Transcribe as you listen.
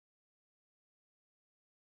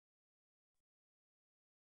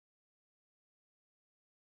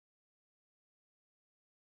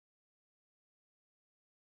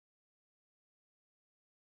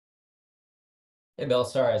Hey Bill,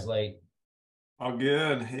 sorry I was late. All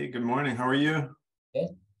good. Hey, good morning. How are you? Okay.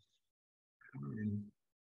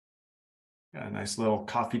 Got a nice little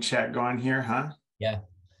coffee chat going here, huh? Yeah.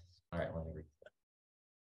 All right, let me read.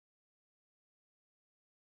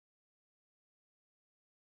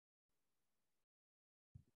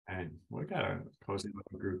 And we got a cozy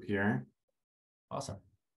little group here. Awesome.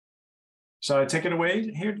 Shall I take it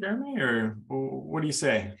away here, Jeremy, or what do you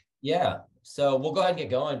say? Yeah. So we'll go ahead and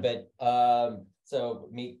get going, but so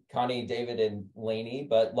meet Connie, David, and Lainey,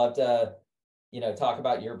 but love to, talk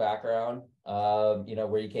about your background,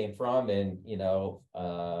 where you came from and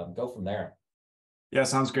go from there. Yeah,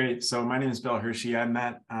 sounds great. So my name is Bill Hershey. I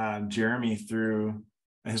met Jeremy through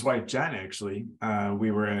his wife, Jen, actually.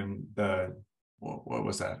 We were in what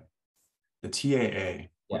was that? The TAA.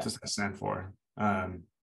 What Yeah. does that stand for?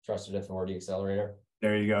 Trusted Authority Accelerator.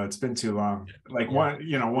 There you go. It's been too long. Like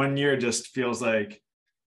Yeah. one year just feels like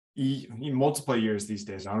multiple years these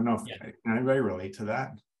days. I don't know if Yeah. can anybody relate to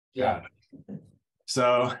that. Yeah. God.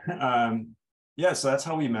 So yeah, so that's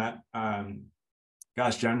how we met.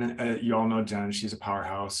 Gosh, Jen, you all know Jen. She's a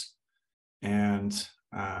powerhouse, and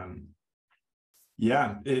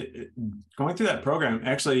yeah, going through that program,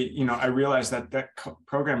 actually, I realized that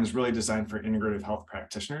program is really designed for integrative health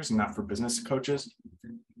practitioners and not for business coaches.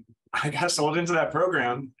 I got sold into that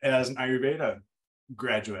program as an Ayurveda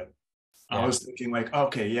graduate. I Yeah. was thinking like,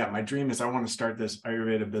 okay, yeah, my dream is I want to start this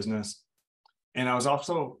Ayurveda business. And I was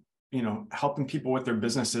also, helping people with their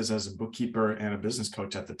businesses as a bookkeeper and a business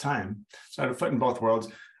coach at the time. So I had a foot in both worlds.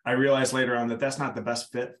 I realized later on that that's not the best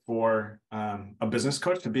fit for a business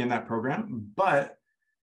coach to be in that program, but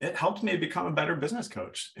it helped me become a better business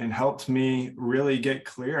coach and helped me really get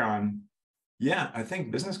clear on, yeah, I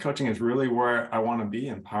think business coaching is really where I want to be,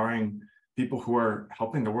 empowering people who are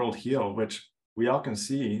helping the world heal, which we all can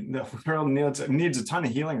see the world needs a ton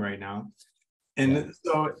of healing right now. Yeah. And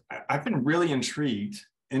so I've been really intrigued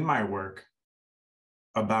in my work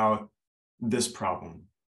about this problem.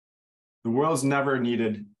 The world's never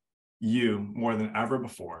needed you more than ever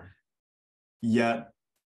before, yet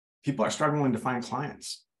people are struggling to find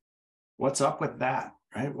clients. What's up with that,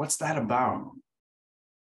 right? What's that about?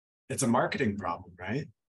 It's a marketing problem, right?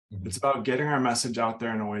 It's Mhm. about getting our message out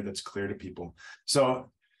there in a way that's clear to people. So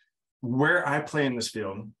where I play in this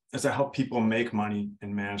field is I help people make money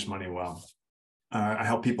and manage money well. I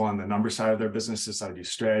help people on the number side of their businesses. I do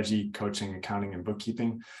strategy, coaching, accounting, and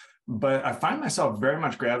bookkeeping. But I find myself very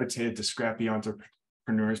much gravitated to scrappy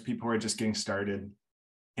entrepreneurs, people who are just getting started.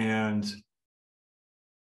 And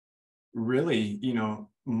really,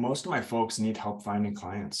 most of my folks need help finding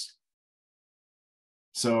clients.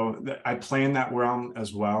 So I play in that realm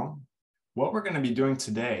as well. What we're going to be doing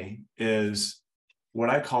today is what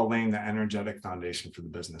I call laying the energetic foundation for the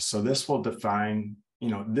business. So this will define,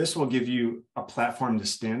 this will give you a platform to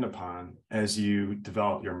stand upon as you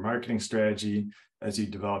develop your marketing strategy, as you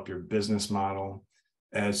develop your business model,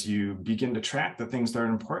 as you begin to track the things that are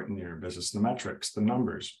important in your business, the metrics, the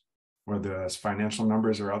numbers, whether that's financial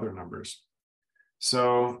numbers or other numbers.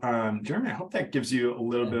 So, Jeremy, I hope that gives you a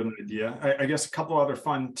little Yeah. bit of an idea. I guess a couple other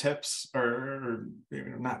fun tips, or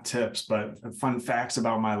not tips, but fun facts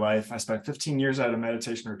about my life. I spent 15 years at a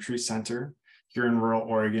meditation retreat center here in rural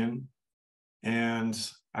Oregon, and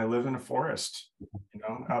I live in a forest,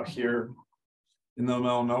 out here in the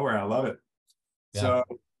middle of nowhere. I love it. Yeah. So,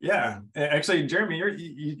 yeah, actually, Jeremy,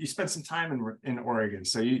 you spent some time in Oregon,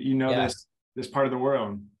 so you know Yeah. this part of the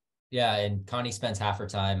world. Yeah. And Connie spends half her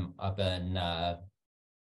time up in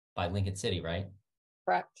by Lincoln City, right?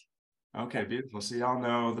 Correct. Okay, beautiful. So y'all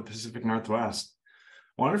know the Pacific Northwest.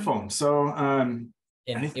 Wonderful. So, And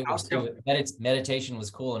anything else? meditation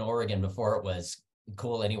was cool in Oregon before it was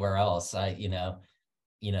cool anywhere else. I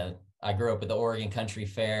grew up at the Oregon Country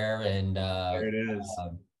Fair and There it is.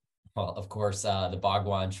 well, of course, the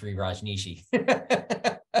Bhagwan Sri Rajneeshi.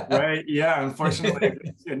 Right. Yeah. Unfortunately,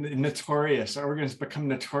 it's notorious. Oregon's become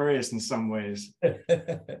notorious in some ways.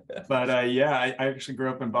 But yeah, I actually grew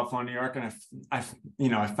up in Buffalo, New York, and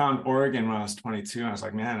I found Oregon when I was 22. And I was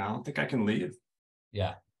like, man, I don't think I can leave.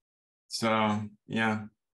 Yeah. So yeah,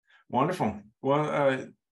 wonderful. Well,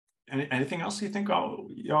 anything else you think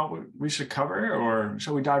y'all we should cover, or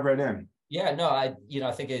shall we dive right in? Yeah, no, I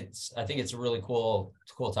think it's a really cool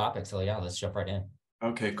topic. So yeah, let's jump right in.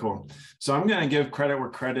 Okay, cool. So I'm going to give credit where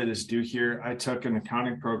credit is due here. I took an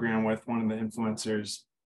accounting program with one of the influencers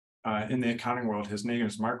in the accounting world. His name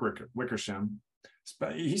is Mark Wickersham.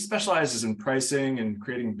 He specializes in pricing and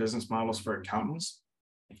creating business models for accountants.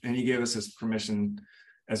 And he gave us his permission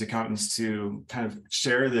as accountants to kind of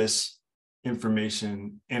share this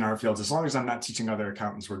information in our fields. As long as I'm not teaching other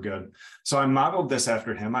accountants, we're good. So I modeled this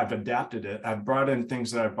after him. I've adapted it. I've brought in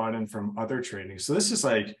things that I've brought in from other trainings. So this is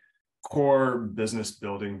like core business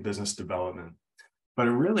building, business development. But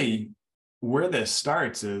really where this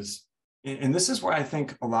starts is, and this is where I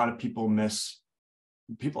think a lot of people miss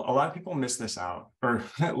this out or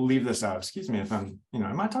leave this out. Excuse me if I'm,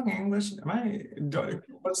 am I talking English?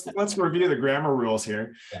 Let's review the grammar rules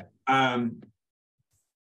here. Yeah.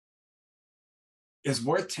 It's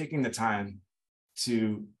worth taking the time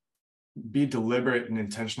to be deliberate and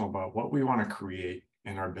intentional about what we want to create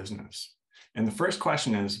in our business. And the first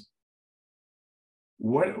question is,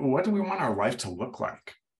 what do we want our life to look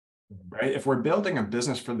like? Right? If we're building a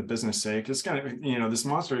business for the business sake, it's going to, this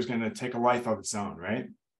monster is going to take a life of its own, right?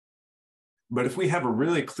 But if we have a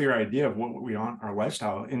really clear idea of what we want our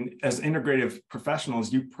lifestyle, and as integrative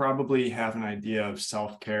professionals, you probably have an idea of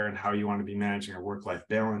self-care and how you want to be managing your work-life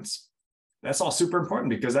balance. That's all super important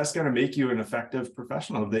because that's going to make you an effective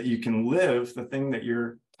professional, that you can live the thing that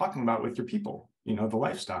you're talking about with your people, the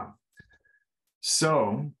lifestyle.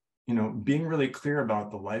 So, being really clear about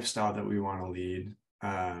the lifestyle that we want to lead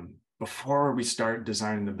before we start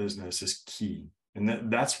designing the business is key.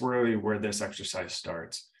 And that's really where this exercise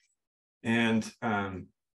starts. And,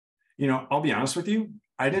 I'll be honest with you,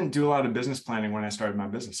 I didn't do a lot of business planning when I started my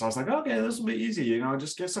business. So I was like, okay, this will be easy,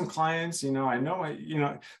 just get some clients, how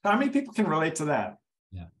many people can relate to that?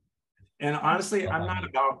 Yeah. And honestly, I'm not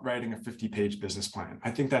about writing a 50-page business plan.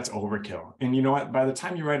 I think that's overkill. And you know what? By the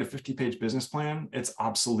time you write a 50-page business plan, it's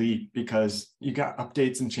obsolete because you got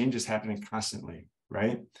updates and changes happening constantly,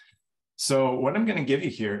 right? So what I'm going to give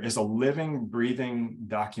you here is a living, breathing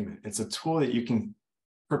document. It's a tool that you can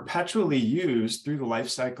perpetually use through the life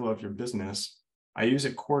cycle of your business. I use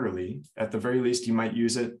it quarterly. At the very least, you might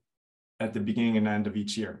use it at the beginning and end of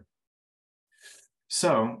each year.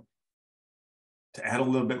 So to add a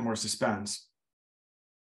little bit more suspense,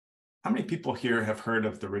 how many people here have heard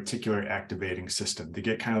of the reticular activating system? To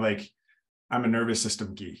get kind of like, I'm a nervous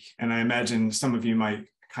system geek, and I imagine some of you might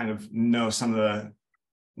kind of know some of the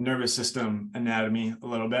nervous system anatomy a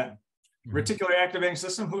little bit. Mm-hmm. Reticular activating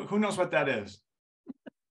system, who knows what that is?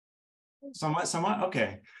 Somewhat.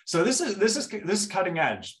 Okay. So this is cutting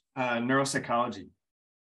edge neuropsychology.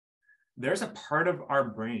 There's a part of our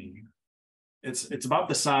brain. It's about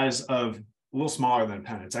the size of, a little smaller than a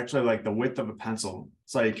pen. It's actually like the width of a pencil.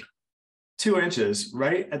 It's like 2 inches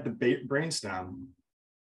right at the brainstem.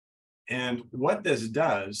 And what this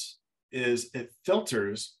does is it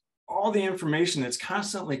filters all the information that's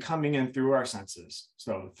constantly coming in through our senses.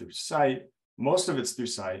 So through sight, most of it's through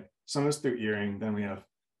sight, some of it's through hearing, then we have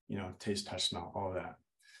taste, touch, smell, all of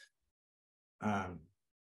that.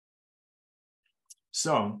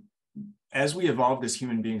 So as we evolved as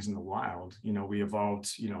human beings in the wild, we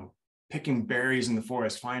evolved, picking berries in the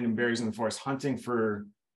forest, finding berries in the forest, hunting for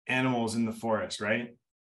animals in the forest, right?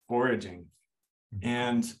 Foraging.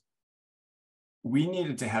 And we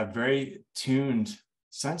needed to have very tuned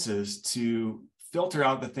senses to filter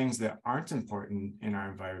out the things that aren't important in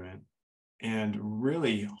our environment and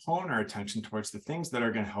really hone our attention towards the things that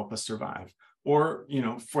are going to help us survive. Or,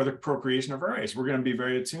 for the procreation of our race, we're going to be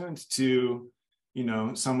very attuned to,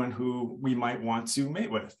 someone who we might want to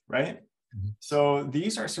mate with, right? Mm-hmm. So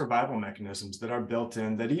these are survival mechanisms that are built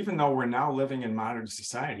in, that even though we're now living in modern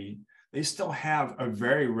society, they still have a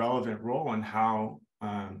very relevant role in how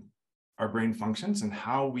our brain functions and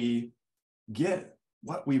how we get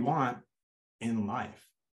what we want in life.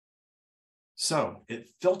 So it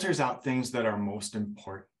filters out things that are most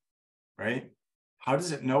important, right? How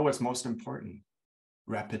does it know what's most important?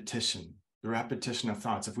 Repetition, the repetition of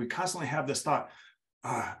thoughts. If we constantly have this thought,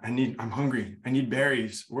 I'm hungry, I need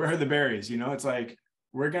berries. Where are the berries? It's like,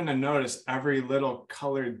 we're going to notice every little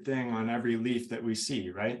colored thing on every leaf that we see,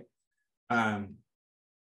 right? In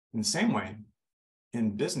the same way,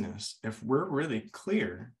 in business, if we're really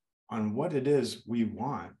clear on what it is we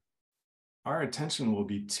want, our attention will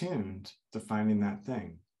be tuned to finding that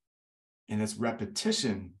thing. And it's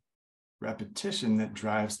repetition that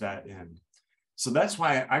drives that in. So that's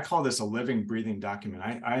why I call this a living, breathing document.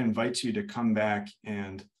 I invite you to come back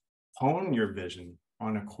and hone your vision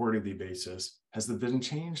on a quarterly basis. Has the vision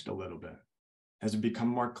changed a little bit? Has it become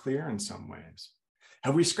more clear in some ways?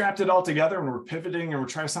 Have we scrapped it all together and we're pivoting and we're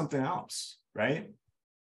trying something else, right?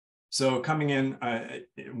 So coming in,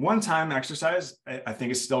 one-time exercise, I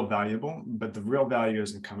think is still valuable, but the real value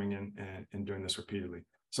is in coming in and doing this repeatedly.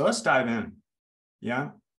 So let's dive in.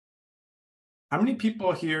 Yeah. How many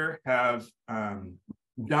people here have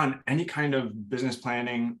done any kind of business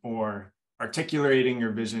planning or articulating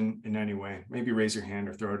your vision in any way? Maybe raise your hand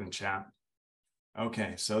or throw it in chat.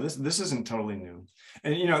 Okay, so this isn't totally new.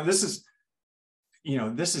 And this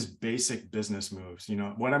is basic business moves.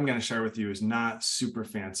 What I'm going to share with you is not super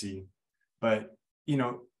fancy, but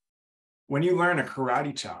when you learn a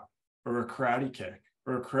karate chop or a karate kick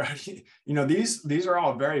or a karate, these are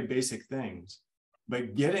all very basic things,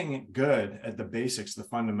 but getting good at the basics, the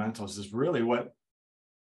fundamentals is really what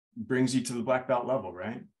brings you to the black belt level,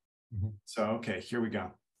 right? Mm-hmm. So, okay, here we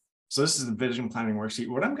go. So this is the vision planning worksheet.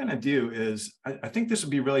 What I'm going to do is, I think this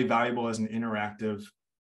would be really valuable as an interactive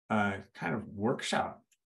kind of workshop.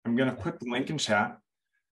 I'm going to put the link in chat.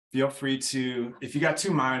 Feel free to, if you got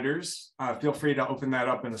two monitors, feel free to open that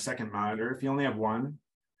up in a second monitor. If you only have one,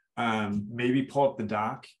 maybe pull up the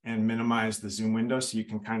dock and minimize the Zoom window so you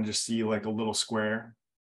can kind of just see like a little square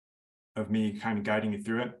of me kind of guiding you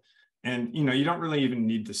through it. And, you don't really even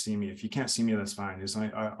need to see me. If you can't see me, that's fine.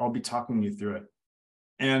 I'll be talking you through it.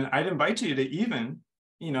 And I'd invite you to even,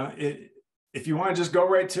 if you want to just go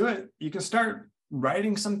right to it, you can start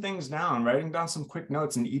writing some things down, writing down some quick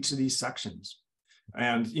notes in each of these sections.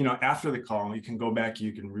 And, after the call, you can go back,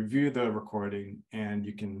 you can review the recording, and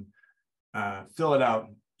you can fill it out,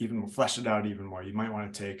 flesh it out even more. You might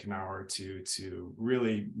want to take an hour or two to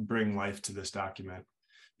really bring life to this document,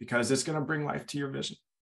 because it's going to bring life to your vision.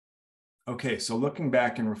 Okay, so looking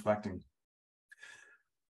back and reflecting.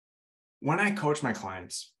 When I coach my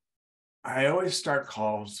clients, I always start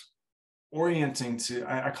calls orienting to,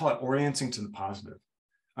 I call it orienting to the positive.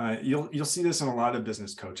 You'll see this in a lot of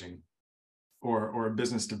business coaching or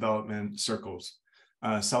business development circles,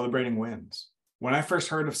 celebrating wins. When I first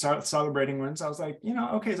heard of celebrating wins, I was like,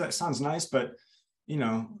 okay, that sounds nice, but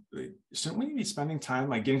shouldn't we be spending time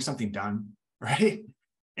like getting something done, right?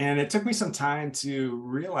 And it took me some time to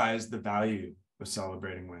realize the value of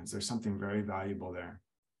celebrating wins. There's something very valuable there.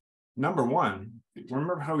 Number one,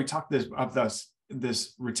 remember how we talked this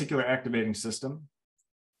reticular activating system?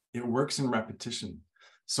 It works in repetition.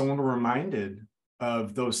 So when we're reminded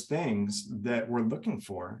of those things that we're looking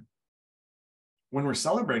for, when we're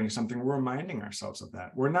celebrating something, we're reminding ourselves of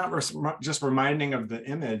that. We're not just reminding of the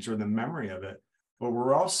image or the memory of it, but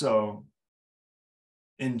we're also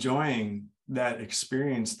enjoying that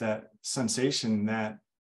experience, that sensation, that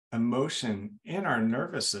emotion in our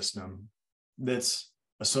nervous system that's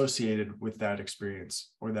associated with that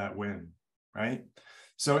experience or that win, right?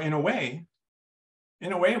 So in a way,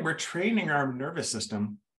 we're training our nervous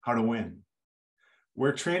system how to win.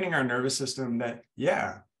 We're training our nervous system that,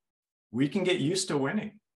 yeah, we can get used to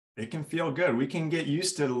winning. It can feel good. We can get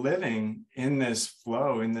used to living in this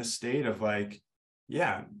flow, in this state of like,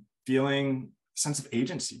 yeah, feeling a sense of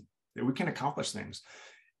agency, that we can accomplish things.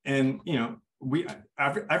 And,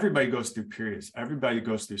 everybody goes through periods. Everybody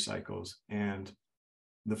goes through cycles. And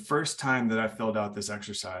the first time that I filled out this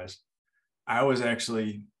exercise, I was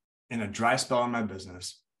actually in a dry spell in my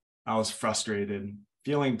business. I was frustrated,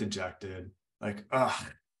 feeling dejected, like, oh,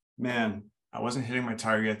 man, I wasn't hitting my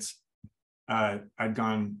targets. I'd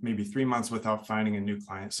gone maybe 3 months without finding a new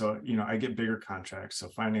client. So, I get bigger contracts. So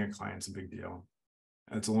finding a client's a big deal.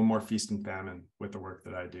 And it's a little more feast and famine with the work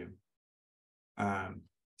that I do.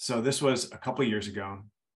 So this was a couple of years ago.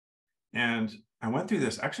 And I went through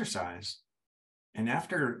this exercise. And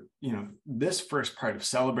after, this first part of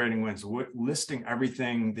celebrating wins, listing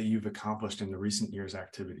everything that you've accomplished in the recent year's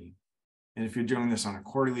activity. And if you're doing this on a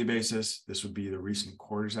quarterly basis, this would be the recent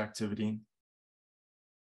quarter's activity.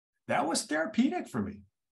 That was therapeutic for me.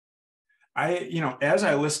 As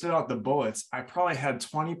I listed out the bullets, I probably had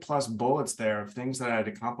 20 plus bullets there of things that I had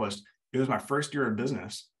accomplished. It was my first year of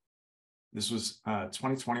business. This was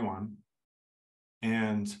 2021.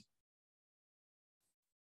 And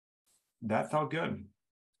that felt good.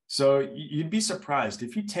 So you'd be surprised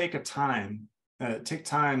if you take time,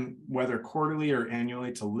 whether quarterly or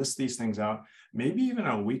annually, to list these things out, maybe even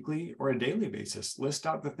a weekly or a daily basis. List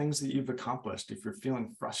out the things that you've accomplished. If you're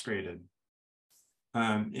feeling frustrated,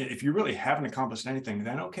 if you really haven't accomplished anything,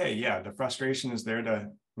 then okay, yeah, the frustration is there to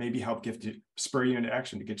maybe help spur you into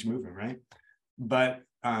action to get you moving, right? But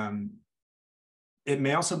it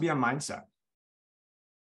may also be a mindset.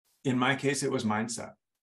 In my case, it was mindset.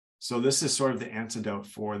 So this is sort of the antidote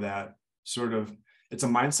for that it's a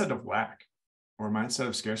mindset of lack or a mindset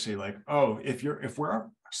of scarcity. Like, oh, if we're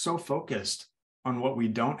so focused on what we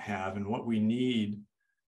don't have and what we need,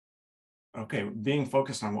 okay, being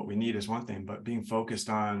focused on what we need is one thing, but being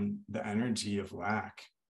focused on the energy of lack,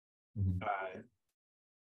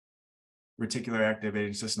 reticular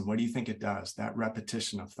activating system, what do you think it does? That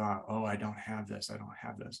repetition of thought, oh, I don't have this, I don't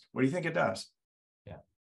have this. What do you think it does? Yeah.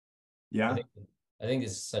 Yeah. I think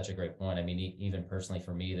this is such a great point. I mean, even personally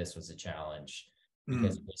for me, this was a challenge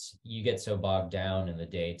because you get so bogged down in the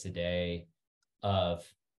day to day, of,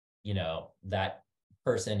 that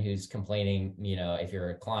person who's complaining, if you're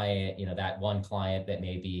a client, that one client that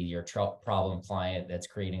may be your problem client that's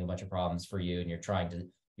creating a bunch of problems for you, and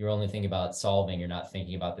you're only thinking about solving, you're not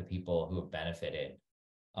thinking about the people who have benefited.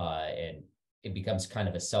 And it becomes kind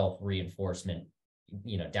of a self-reinforcement,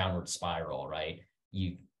 downward spiral, right?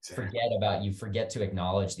 You forget to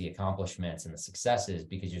acknowledge the accomplishments and the successes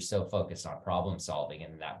because you're so focused on problem solving,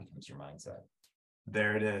 and that becomes your mindset.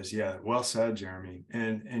 There it is. Yeah. Well said, Jeremy.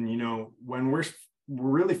 And when we're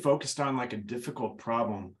really focused on like a difficult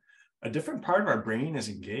problem, a different part of our brain is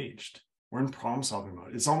engaged. We're in problem solving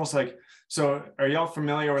mode. It's almost like, so are y'all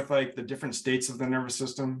familiar with like the different states of the nervous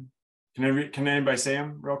system? Can anybody say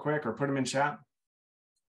them real quick or put them in chat?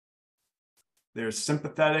 There's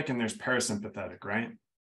sympathetic and there's parasympathetic, right?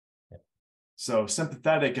 So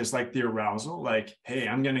sympathetic is like the arousal, like, hey,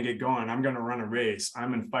 I'm going to get going. I'm going to run a race.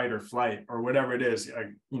 I'm in fight or flight or whatever it is,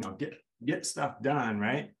 get stuff done,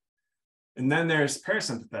 right? And then there's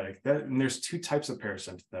parasympathetic. And there's two types of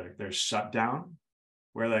parasympathetic. There's shutdown,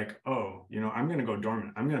 where like, oh, I'm going to go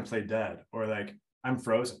dormant. I'm going to play dead, or like, I'm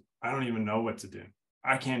frozen. I don't even know what to do.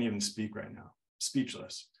 I can't even speak right now.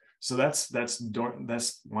 Speechless. So that's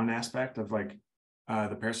one aspect of like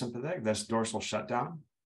the parasympathetic. That's dorsal shutdown.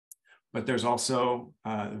 But there's also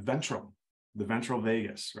the ventral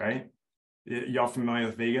vagus, right? Y'all familiar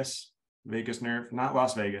with vagus nerve? Not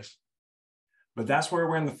Las Vegas, but that's where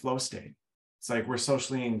we're in the flow state. It's like we're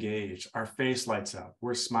socially engaged. Our face lights up.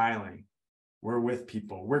 We're smiling. We're with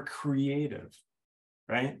people. We're creative,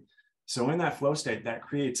 right? So in that flow state, that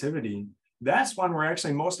creativity, that's when we're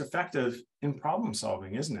actually most effective in problem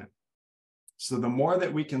solving, isn't it? So the more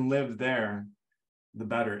that we can live there, the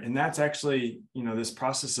better. And that's actually, this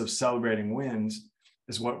process of celebrating wins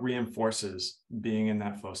is what reinforces being in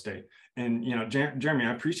that flow state. And, Jeremy,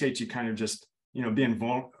 I appreciate you kind of just, being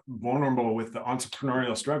vulnerable with the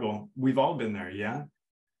entrepreneurial struggle. We've all been there. Yeah.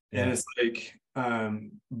 And it's like,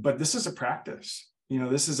 but this is a practice,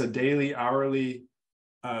 this is a daily, hourly,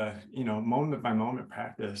 moment by moment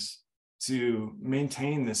practice to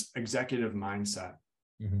maintain this executive mindset.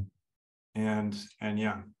 Mm-hmm. And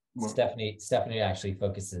yeah. Stephanie actually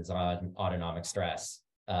focuses on autonomic stress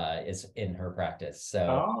is in her practice.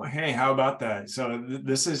 So hey, how about that? So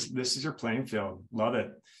this is your playing field. Love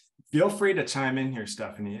it. Feel free to chime in here,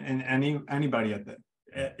 Stephanie, and anybody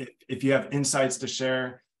if you have insights to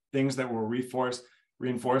share, things that will reinforce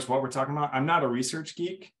what we're talking about. I'm not a research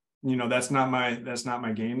geek. That's not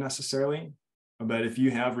my game necessarily. But if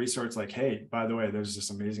you have research like, hey, by the way, there's this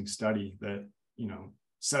amazing study that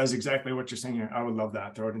says exactly what you're saying here, I would love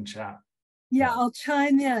that. Throw it in chat. Yeah, I'll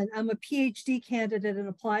chime in. I'm a PhD candidate in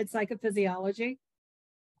applied psychophysiology.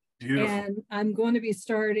 Beautiful. And I'm going to be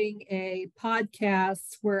starting a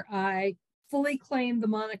podcast where I fully claim the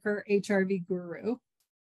moniker HRV guru.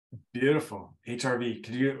 Beautiful.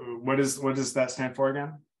 HRV. What does that stand for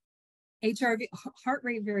again? HRV, heart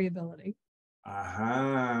rate variability. Okay.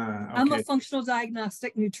 I'm a functional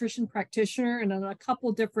diagnostic nutrition practitioner, and on a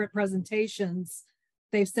couple different presentations,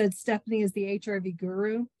 they've said Stephanie is the HRV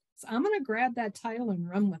guru. So I'm going to grab that title and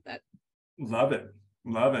run with it. Love it.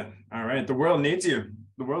 All right. The world needs you.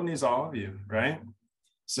 The world needs all of you, right?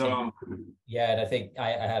 So yeah, and I think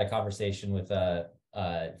I had a conversation with a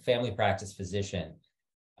family practice physician,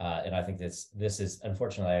 and I think this is,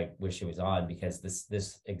 unfortunately, I wish she was on, because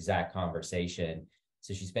this exact conversation.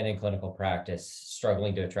 So she's been in clinical practice,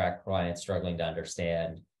 struggling to attract clients, struggling to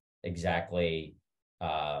understand exactly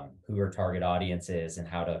who her target audience is and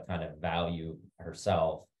how to kind of value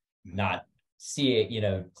herself, not see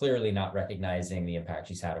it, clearly not recognizing the impact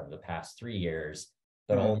she's had over the past 3 years,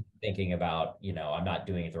 but only thinking about, I'm not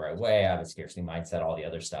doing it the right way. I have a scarcity mindset, all the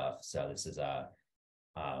other stuff. So this is I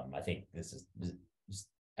think this is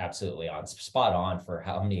absolutely spot on for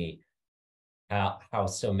how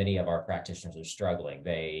so many of our practitioners are struggling.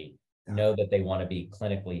 They know that they want to be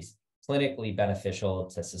clinically beneficial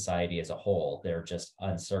to society as a whole. They're just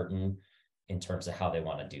uncertain in terms of how they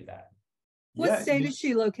want to do that. What state is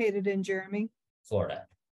she located in, Jeremy? Florida.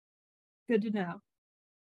 Good to know.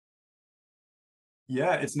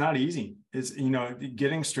 Yeah, it's not easy. It's,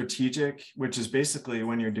 getting strategic, which is basically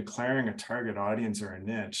when you're declaring a target audience or a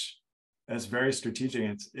niche. That's very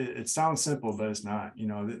strategic. It sounds simple, but it's not.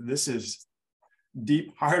 This is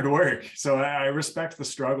deep, hard work. So I respect the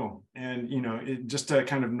struggle. And, just to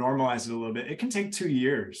kind of normalize it a little bit, it can take 2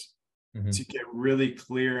 years to get really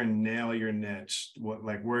clear and nail your niche,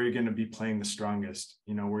 where you're going to be playing the strongest,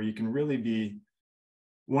 where you can really be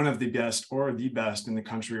one of the best or the best in the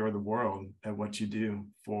country or the world at what you do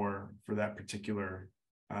for that particular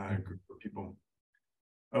group of people.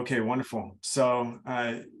 Okay, wonderful. So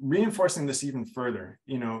reinforcing this even further,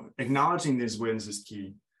 acknowledging these wins is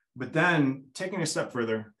key, but then taking a step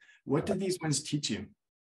further, what did these wins teach you?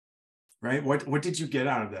 Right? What did you get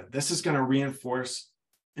out of that? This is going to reinforce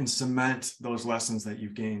and cement those lessons that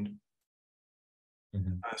you've gained.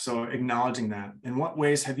 So acknowledging that. In what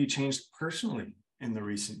ways have you changed personally in the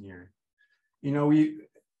recent year?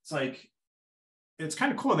 It's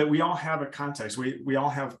kind of cool that we all have a context. We all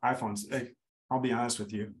have iPhones. I'll be honest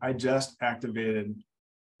with you. I just activated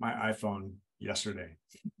my iPhone yesterday.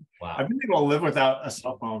 Wow. I've been able to live without a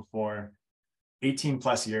cell phone for 18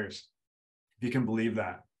 plus years, if you can believe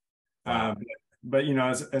that. Wow. But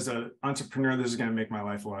as an entrepreneur, this is going to make my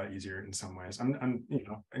life a lot easier in some ways. I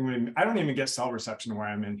don't even get cell reception where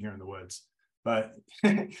I'm in here in the woods, but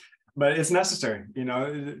but it's necessary,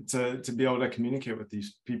 to be able to communicate with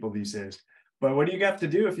these people these days. But what do you have to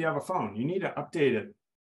do if you have a phone? You need to update it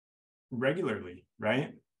regularly,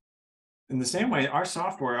 right? In the same way, our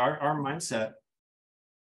software, our mindset,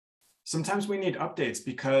 sometimes we need updates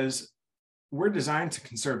because we're designed to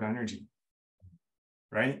conserve energy,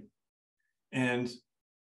 right? And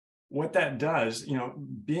what that does,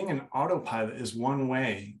 being an autopilot is one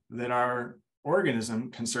way that our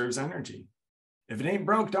organism conserves energy. If it ain't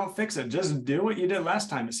broke, don't fix it. Just do what you did last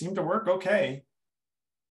time. It seemed to work okay,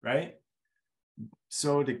 right?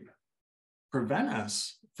 So to prevent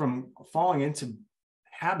us from falling into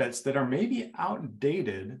habits that are maybe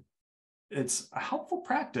outdated, it's a helpful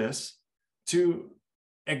practice to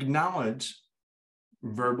acknowledge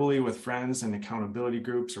verbally with friends and accountability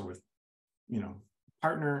groups, or with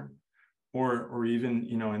partner, or even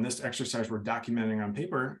in this exercise we're documenting on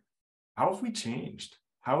paper, how have we changed?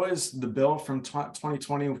 How is the bill from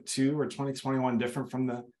 2022 or 2021 different from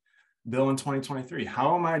the bill in 2023?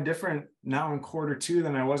 How am I different now in Q2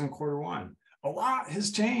 than I was in Q1? A lot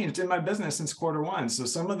has changed in my business since Q1. So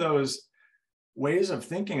some of those ways of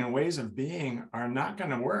thinking and ways of being are not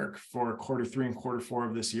going to work for Q3 and Q4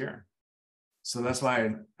 of this year. So that's why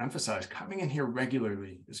I emphasize coming in here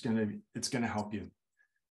regularly it's going to help you.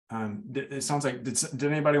 It sounds like, did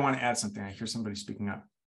anybody want to add something? I hear somebody speaking up.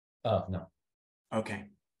 No. Okay.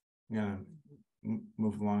 I'm going to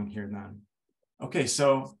move along here then. Okay.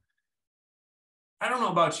 So I don't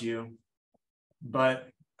know about you, but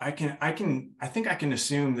I think I can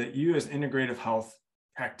assume that you as integrative health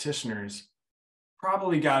practitioners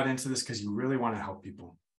probably got into this because you really want to help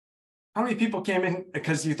people. How many people came in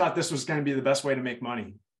because you thought this was going to be the best way to make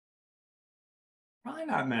money? Probably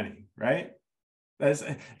not many, right?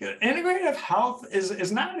 Integrative health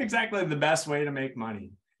is not exactly the best way to make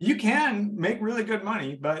money. You can make really good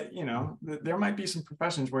money, but there might be some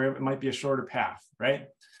professions where it might be a shorter path, right?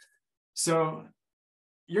 So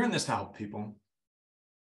you're in this to help people,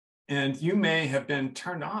 and you may have been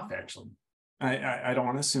turned off. Actually, I don't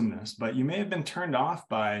want to assume this, but you may have been turned off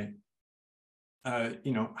by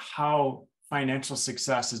how financial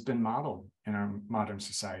success has been modeled in our modern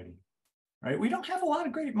society, right? We don't have a lot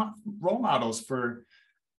of great role models for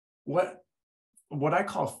what I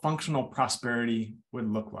call functional prosperity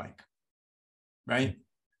would look like, right?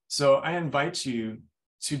 So I invite you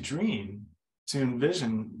to dream, to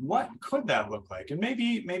envision what could that look like. And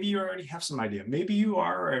maybe you already have some idea. Maybe you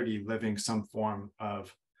are already living some form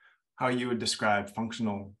of how you would describe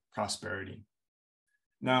functional prosperity.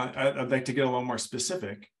 Now, I'd like to get a little more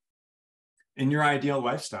specific. In your ideal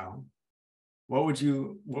lifestyle, what would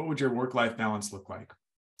your work-life balance look like?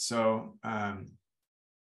 So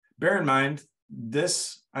bear in mind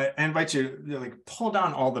this. I invite you to pull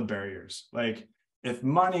down all the barriers. Like if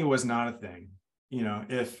money was not a thing,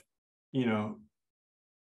 if you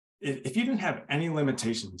didn't have any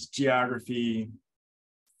limitations, geography,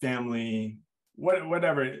 family,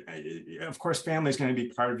 whatever, of course, family is going to be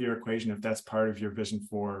part of your equation if that's part of your vision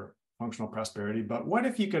for functional prosperity. But what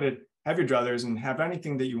if you could have your druthers and have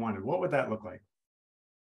anything that you wanted? What would that look like?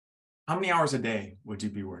 How many hours a day would you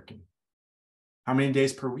be working? How many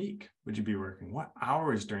days per week would you be working? What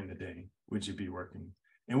hours during the day would you be working?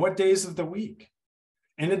 And what days of the week?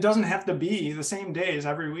 And it doesn't have to be the same days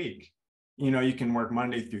every week. You can work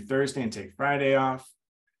Monday through Thursday and take Friday off.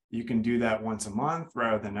 You can do that once a month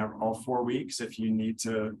rather than all 4 weeks if you need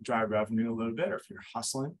to drive revenue a little bit or if you're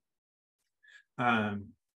hustling. I've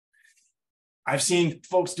seen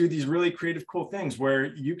folks do these really creative, cool things where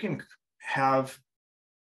you can have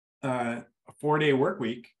a 4-day work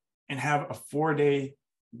week and have a 4-day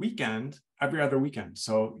weekend every other weekend.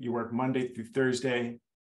 So you work Monday through Thursday,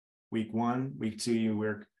 week 1, week 2, you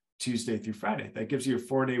work Tuesday through Friday. That gives you a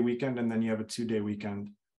 4-day weekend, and then you have a 2-day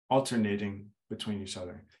weekend alternating between each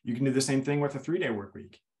other. You can do the same thing with a 3-day work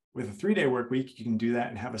week. With a 3-day work week, you can do that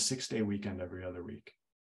and have a 6-day weekend every other week.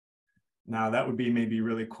 Now that would be maybe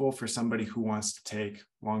really cool for somebody who wants to take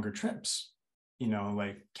longer trips,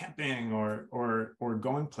 like camping or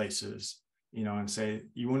going places, and say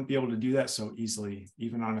you wouldn't be able to do that so easily,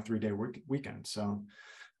 even on a 3-day weekend. So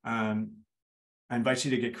I invite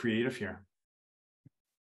you to get creative here.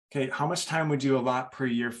 Okay, how much time would you allot per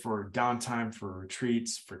year for downtime, for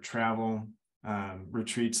retreats, for travel?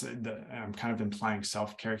 Retreats, I'm kind of implying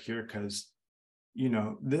self-care here because,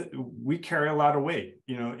 we carry a lot of weight.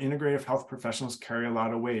 Integrative health professionals carry a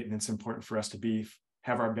lot of weight, and it's important for us to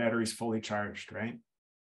have our batteries fully charged, right?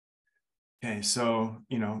 Okay, so,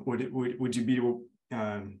 would you be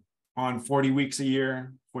on 40 weeks a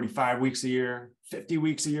year, 45 weeks a year, 50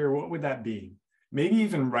 weeks a year? What would that be? Maybe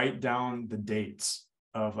even write down the dates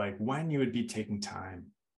of like when you would be taking time.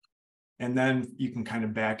 And then you can kind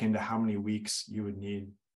of back into how many weeks you would need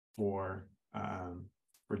for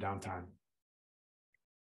downtime.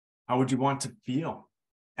 How would you want to feel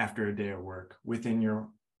after a day of work within your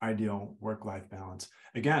ideal work-life balance?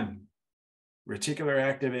 Again, reticular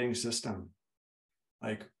activating system.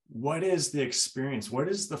 Like, what is the experience? What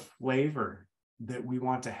is the flavor that we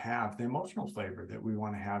want to have, the emotional flavor that we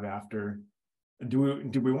want to have after?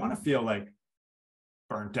 Do we want to feel like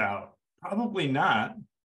burnt out? Probably not.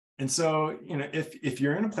 And so, if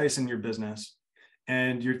you're in a place in your business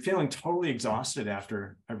and you're feeling totally exhausted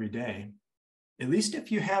after every day, at least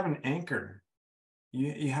if you have an anchor,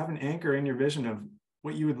 you have an anchor in your vision of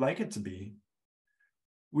what you would like it to be.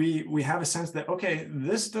 We have a sense that, okay,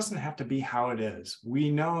 this doesn't have to be how it is. We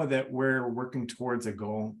know that we're working towards a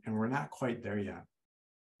goal and we're not quite there yet.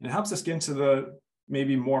 And it helps us get into the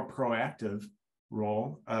maybe more proactive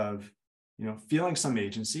role of, feeling some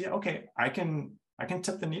agency. Okay, I can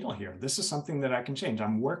tip the needle here. This is something that I can change.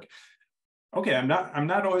 I'm not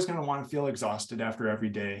always going to want to feel exhausted after every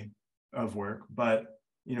day of work, but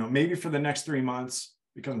maybe for the next 3 months,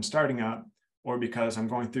 because I'm starting up or because I'm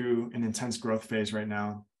going through an intense growth phase right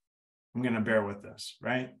now, I'm going to bear with this,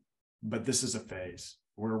 right? But this is a phase.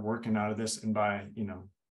 We're working out of this, and by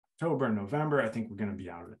October, November, I think we're going to be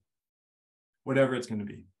out of it. Whatever it's going to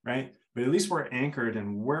be, right? But at least we're anchored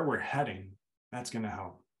in where we're heading. That's going to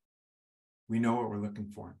help. We know what we're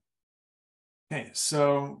looking for. Okay,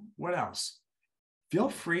 so what else? Feel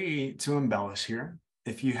free to embellish here.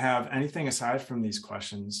 If you have anything aside from these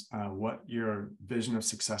questions, what your vision of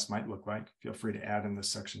success might look like, feel free to add in this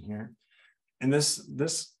section here. And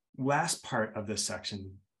this last part of this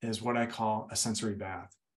section is what I call a sensory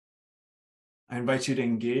bath. I invite you to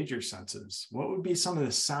engage your senses. What would be some of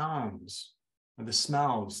the sounds or the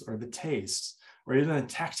smells or the tastes or even the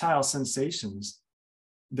tactile sensations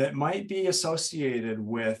that might be associated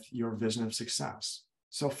with your vision of success?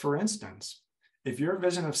 So for instance, if your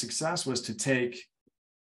vision of success was to take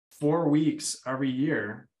 4 weeks every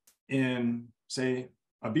year in, say,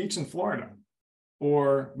 a beach in Florida,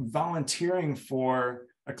 or volunteering for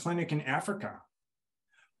a clinic in Africa,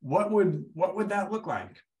 what would that look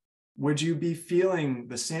like? Would you be feeling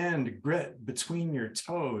the sand grit between your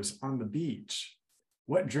toes on the beach?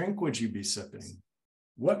 What drink would you be sipping?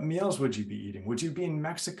 What meals would you be eating? Would you be in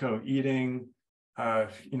Mexico eating,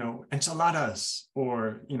 enchiladas?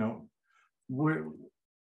 Or,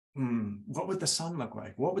 what would the sun look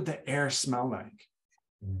like? What would the air smell like?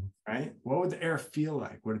 Right? What would the air feel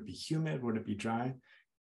like? Would it be humid? Would it be dry?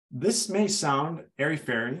 This may sound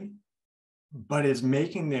airy-fairy, but is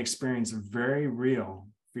making the experience very real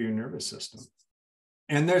for your nervous system.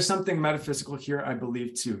 And there's something metaphysical here, I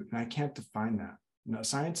believe, too. And I can't define that. No,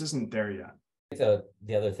 science isn't there yet.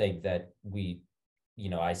 The other thing that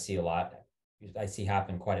I see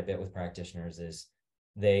happen quite a bit with practitioners is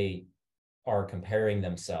they are comparing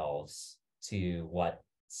themselves to what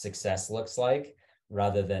success looks like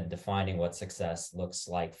rather than defining what success looks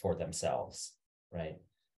like for themselves, right?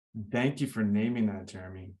 Thank you for naming that,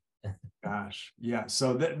 Jeremy. Gosh, yeah.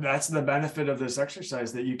 So that's the benefit of this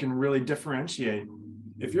exercise, that you can really differentiate.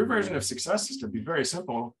 If your version of success is to be very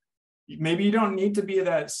simple, maybe you don't need to be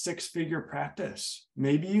that 6-figure practice.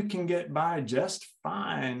 Maybe you can get by just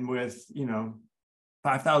fine with,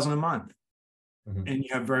 $5,000 a month. Mm-hmm. And you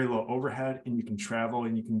have very low overhead, and you can travel,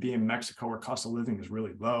 and you can be in Mexico where cost of living is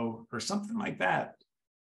really low, or something like that.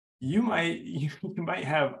 You might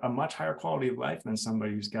have a much higher quality of life than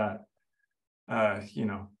somebody who's got,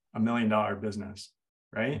 $1 million business,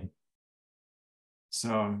 right? Mm-hmm.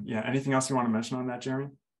 So yeah, anything else you want to mention on that, Jeremy?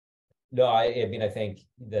 No, I think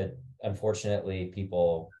that unfortunately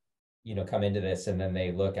people, come into this and then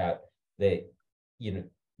they look at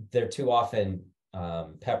they're too often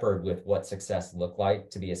peppered with what success looked like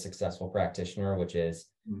to be a successful practitioner, which is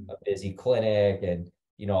a busy clinic and,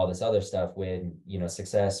 all this other stuff, when,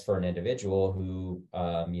 success for an individual who,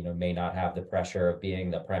 may not have the pressure of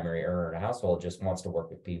being the primary earner in a household, just wants to work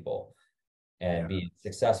with people and be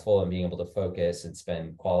successful and being able to focus and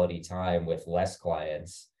spend quality time with less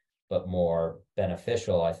clients, but more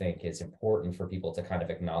beneficial. I think it's important for people to kind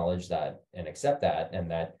of acknowledge that and accept that,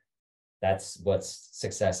 and that's what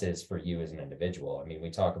success is for you as an individual. I mean,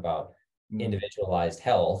 we talk about individualized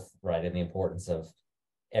health, right? And the importance of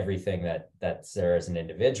everything that's there as an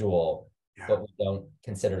individual, but we don't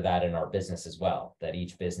consider that in our business as well, that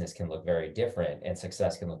each business can look very different and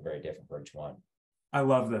success can look very different for each one. I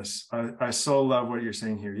love this. I so love what you're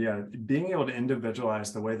saying here. Yeah, being able to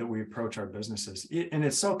individualize the way that we approach our businesses. And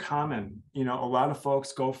it's so common. A lot of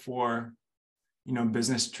folks go for,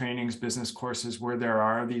 business trainings, business courses where there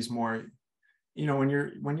are these more, when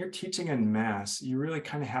you're teaching in mass, you really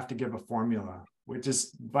kind of have to give a formula, which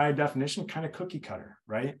is by definition kind of cookie cutter,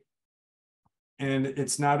 right? And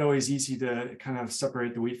it's not always easy to kind of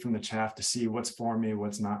separate the wheat from the chaff to see what's for me,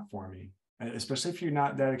 what's not for me. Especially if you're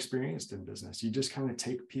not that experienced in business. You just kind of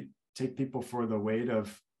take people for the weight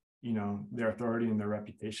of, their authority and their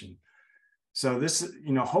reputation. So this,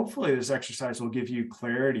 hopefully this exercise will give you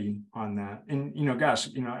clarity on that. And, gosh,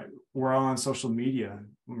 we're all on social media,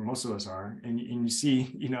 most of us are, and you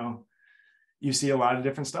see, you see a lot of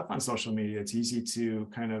different stuff on social media. It's easy to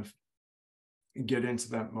kind of get into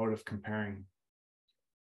that mode of comparing.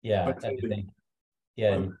 Yeah, I think,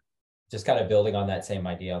 and just kind of building on that same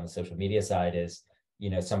idea on the social media side is,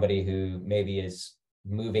 somebody who maybe is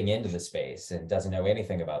moving into the space and doesn't know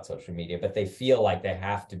anything about social media, but they feel like they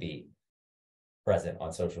have to be present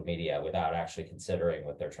on social media without actually considering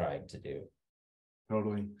what they're trying to do.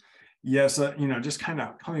 Totally. Yes. Just kind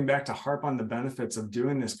of coming back to harp on the benefits of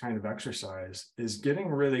doing this kind of exercise is getting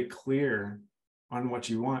really clear on what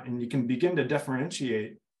you want. And you can begin to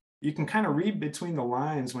differentiate. You can kind of read between the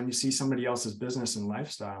lines when you see somebody else's business and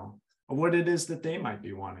lifestyle of what it is that they might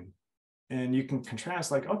be wanting. And you can contrast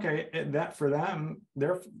like, okay, that for them,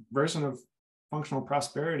 their version of functional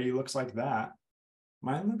prosperity looks like that.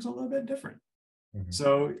 Mine looks a little bit different. Mm-hmm.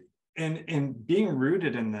 So, and being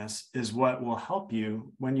rooted in this is what will help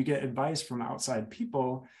you when you get advice from outside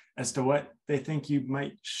people as to what they think you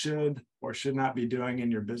should or should not be doing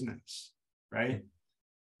in your business, right?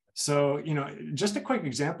 So, just a quick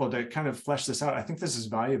example to kind of flesh this out. I think this is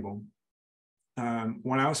valuable.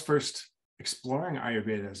 When I was first exploring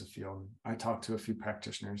Ayurveda as a field, I talked to a few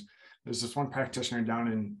practitioners. There's this one practitioner down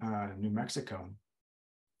in New Mexico,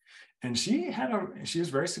 and she was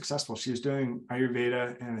very successful. She was doing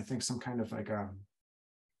Ayurveda and I think some kind of like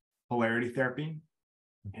polarity therapy,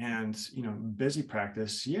 and busy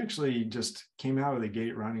practice. She actually just came out of the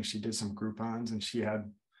gate running. She did some Groupons and she had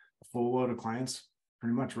a full load of clients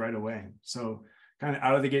pretty much right away. So kind of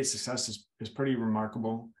out of the gate success is pretty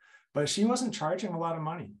remarkable. But she wasn't charging a lot of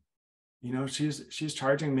money. She's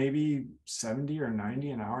charging maybe 70 or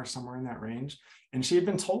 90 an hour, somewhere in that range. And she had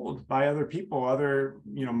been told by other people, other,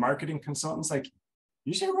 marketing consultants, like,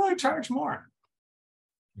 you should really charge more.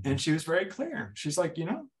 And she was very clear. She's like,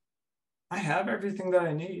 I have everything that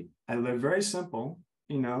I need. I live very simple,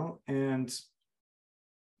 and,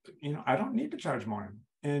 I don't need to charge more.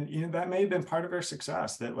 And, that may have been part of her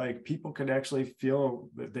success, that like people could actually feel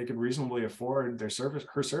that they could reasonably afford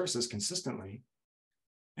her services consistently.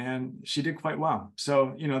 And she did quite well.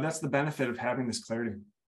 So, that's the benefit of having this clarity.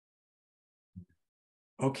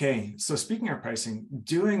 Okay, so speaking of pricing,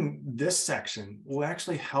 doing this section will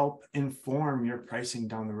actually help inform your pricing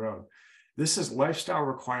down the road. This is lifestyle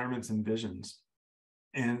requirements and visions.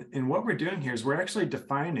 And what we're doing here is we're actually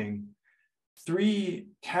defining 3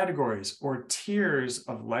 categories or tiers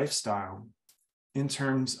of lifestyle in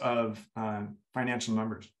terms of financial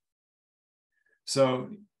numbers. So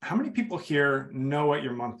how many people here know what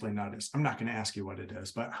your monthly nut is? I'm not going to ask you what it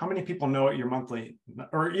is, but how many people know what your monthly,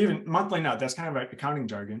 or even monthly nut, that's kind of like accounting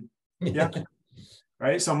jargon. Yeah.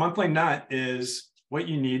 Right. So monthly nut is what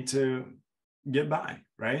you need to get by,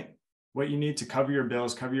 right? What you need to cover your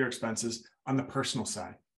bills, cover your expenses on the personal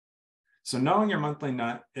side. So knowing your monthly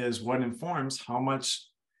nut is what informs how much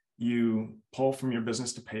you pull from your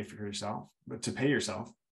business to pay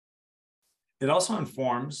yourself. It also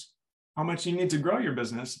informs how much you need to grow your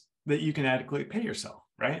business that you can adequately pay yourself,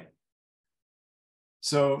 right?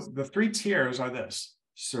 So the 3 tiers are this: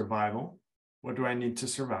 survival. What do I need to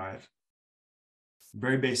survive?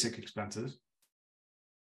 Very basic expenses.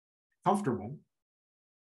 Comfortable.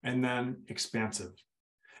 And then expansive.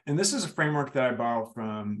 And this is a framework that I borrow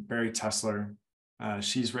from Barry Tesler.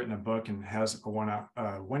 She's written a book and has a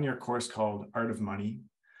one-year course called Art of Money.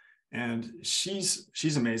 And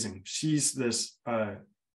she's amazing. She's this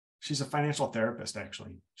She's a financial therapist,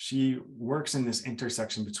 actually. She works in this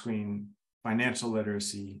intersection between financial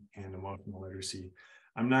literacy and emotional literacy.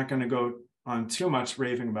 I'm not going to go on too much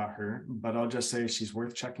raving about her, but I'll just say she's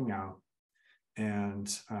worth checking out. And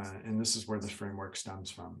this is where this framework stems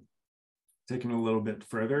from. Taking a little bit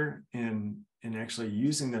further and actually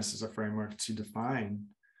using this as a framework to define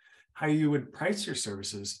how you would price your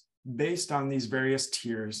services based on these various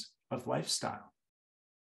tiers of lifestyle.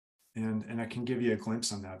 And I can give you a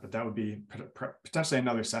glimpse on that, but that would be potentially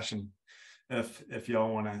another session if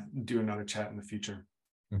y'all want to do another chat in the future.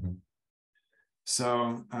 Mm-hmm.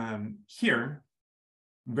 So here,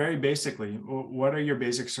 very basically, what are your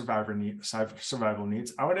basic survival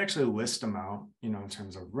needs? I would actually list them out, in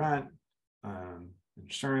terms of rent,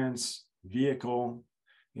 insurance, vehicle,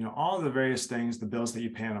 all the various things, the bills that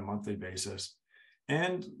you pay on a monthly basis,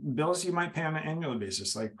 and bills you might pay on an annual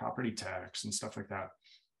basis, like property tax and stuff like that.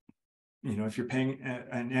 If you're paying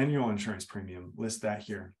an annual insurance premium, list that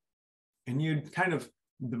here. And you'd kind of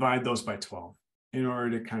divide those by 12 in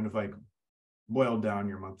order to kind of like boil down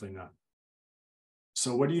your monthly net.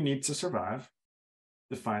 So what do you need to survive?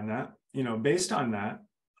 Define that. Based on that,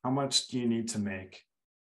 how much do you need to make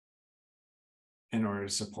in order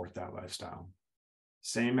to support that lifestyle?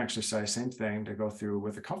 Same exercise, same thing to go through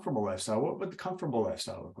with a comfortable lifestyle. What would the comfortable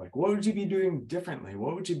lifestyle look like? What would you be doing differently?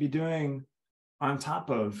 What would you be doing on top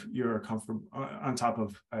of your comfort, on top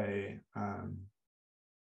of a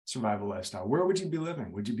survival lifestyle? Where would you be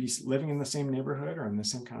living? Would you be living in the same neighborhood or in the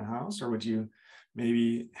same kind of house? Or would you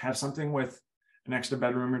maybe have something with an extra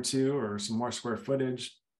bedroom or two or some more square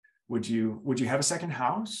footage? Would you have a second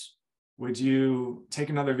house? Would you take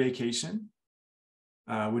another vacation?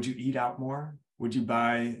 Would you eat out more? Would you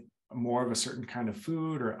buy more of a certain kind of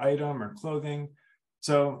food or item or clothing?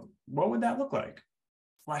 So what would that look like?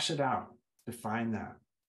 Flesh it out, define that.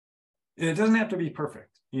 And it doesn't have to be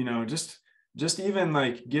perfect. Just even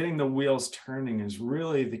like getting the wheels turning is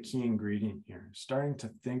really the key ingredient here, starting to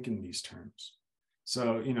think in these terms.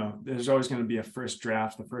 So, there's always going to be a first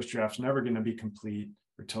draft. The first draft's never going to be complete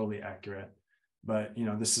or totally accurate, but,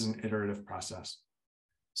 this is an iterative process.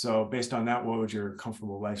 So based on that, what would your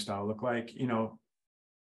comfortable lifestyle look like? I'm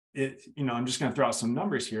just going to throw out some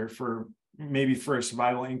numbers here for a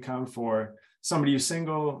survival income for somebody who's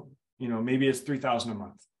single, maybe it's $3,000 a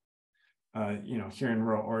month. Here in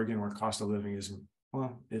rural Oregon, where cost of living is,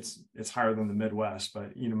 it's higher than the Midwest,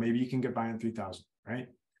 but, maybe you can get by on 3,000, right?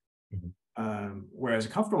 Mm-hmm. Whereas a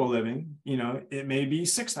comfortable living, it may be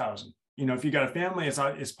 6,000. If you got a family, it's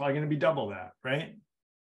probably going to be double that, right?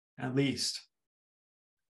 At least.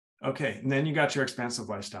 Okay, and then you got your expensive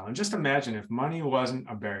lifestyle. And just imagine if money wasn't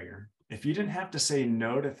a barrier, if you didn't have to say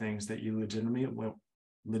no to things that you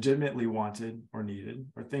legitimately wanted or needed,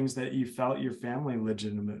 or things that you felt your family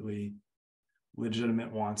legitimate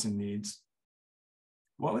wants and needs,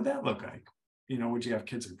 what would that look like? Would you have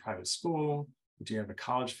kids in private school? Would you have a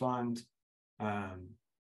college fund?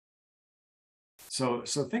 So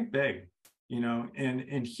think big,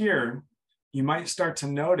 and here you might start to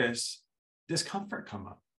notice discomfort come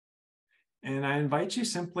up. And I invite you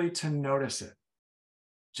simply to notice it.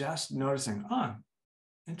 Just noticing,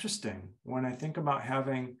 interesting. When I think about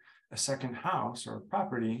having a second house or a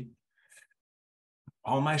property,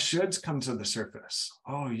 all my shoulds come to the surface.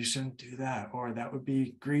 Oh, you shouldn't do that, or that would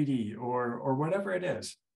be greedy, or whatever it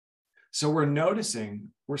is. So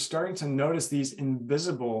we're starting to notice these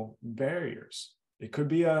invisible barriers. It could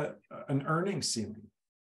be an earning ceiling.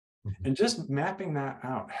 And just mapping that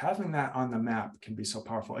out, having that on the map can be so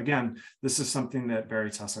powerful. Again, this is something that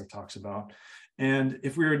Barry Tesler talks about. And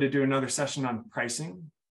if we were to do another session on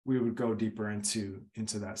pricing, we would go deeper into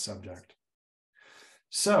that subject.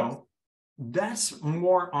 So that's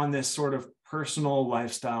more on this sort of personal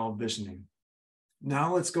lifestyle visioning.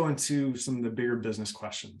 Now let's go into some of the bigger business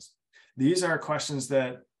questions. These are questions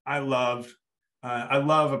that I love. I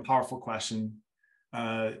love a powerful question.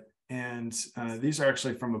 And these are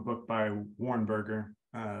actually from a book by Warren Berger,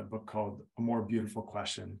 a book called A More Beautiful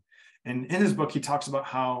Question. And in his book, he talks about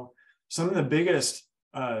how some of the biggest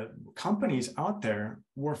companies out there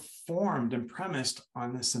were formed and premised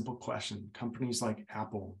on this simple question. Companies like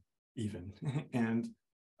Apple, even, and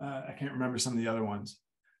I can't remember some of the other ones,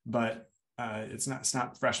 but it's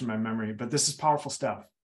not fresh in my memory. But this is powerful stuff,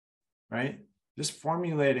 right? Just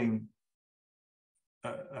formulating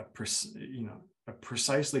a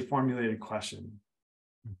precisely formulated question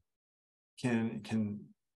can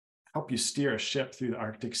help you steer a ship through the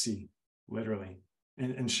Arctic Sea, literally.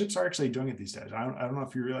 And ships are actually doing it these days. I don't know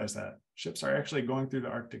if you realize that. Ships are actually going through the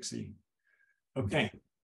Arctic Sea. Okay.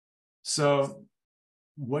 So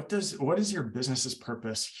what is your business's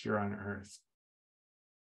purpose here on Earth?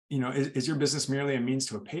 is your business merely a means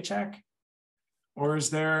to a paycheck? Or is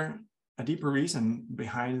there a deeper reason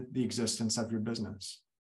behind the existence of your business?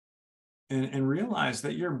 And realize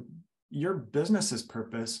that your business's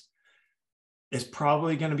purpose is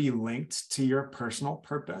probably going to be linked to your personal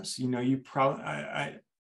purpose.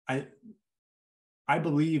 I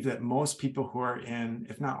believe that most people who are in,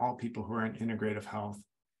 if not all people who are in integrative health,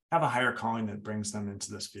 have a higher calling that brings them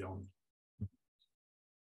into this field.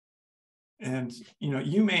 And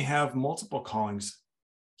you may have multiple callings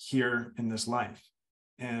here in this life,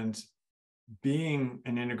 and being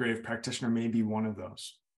an integrative practitioner may be one of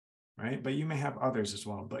those, right? But you may have others as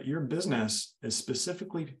well. But your business is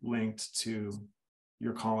specifically linked to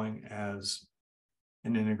your calling as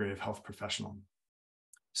an integrative health professional.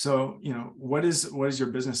 So, what is your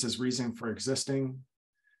business's reason for existing?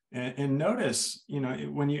 And notice,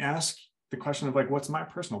 when you ask the question of like, what's my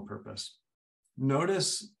personal purpose?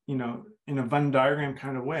 Notice, in a Venn diagram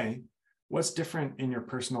kind of way, what's different in your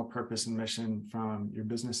personal purpose and mission from your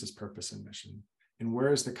business's purpose and mission? And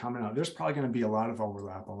where is the commonality? There's probably going to be a lot of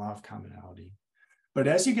overlap, a lot of commonality. But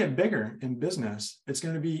as you get bigger in business, it's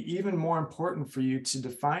going to be even more important for you to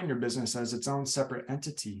define your business as its own separate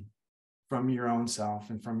entity from your own self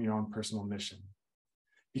and from your own personal mission.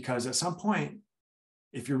 Because at some point,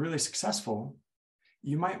 if you're really successful,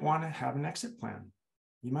 you might want to have an exit plan.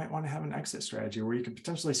 You might want to have an exit strategy where you can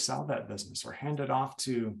potentially sell that business or hand it off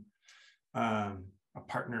to a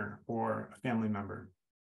partner or a family member.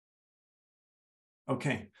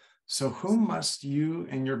 Okay, so who must you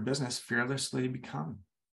and your business fearlessly become?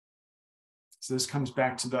 So this comes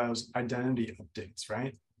back to those identity updates,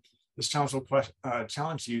 right? This challenge will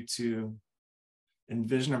challenge you to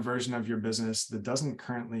envision a version of your business that doesn't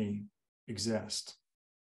currently exist,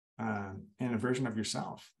 and a version of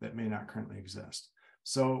yourself that may not currently exist.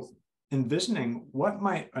 So envisioning what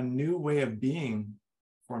might a new way of being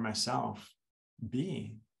for myself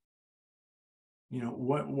be?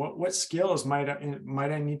 What skills might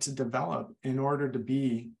I need to develop in order to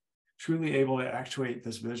be truly able to actuate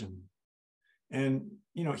this vision? And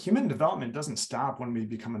human development doesn't stop when we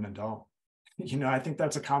become an adult. I think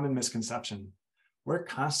that's a common misconception. We're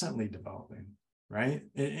constantly developing, right?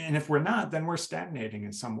 And if we're not, then we're stagnating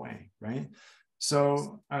in some way, right?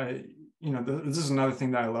 So, this is another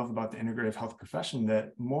thing that I love about the integrative health profession,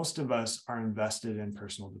 that most of us are invested in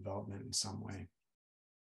personal development in some way.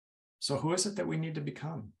 So who is it that we need to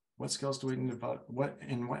become? What skills do we need to develop? What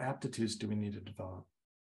aptitudes do we need to develop?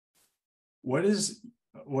 What is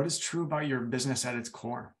true about your business at its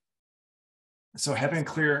core? So having a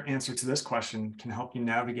clear answer to this question can help you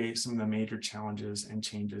navigate some of the major challenges and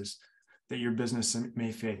changes that your business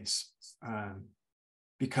may face.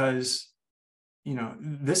 Because,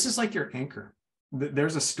 this is like your anchor.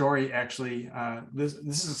 There's a story, actually. This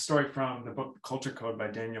is a story from the book Culture Code by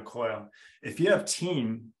Daniel Coyle. If you have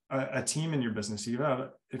a team in your business,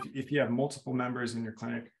 if you have multiple members in your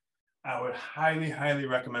clinic, I would highly, highly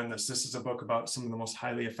recommend this. This is a book about some of the most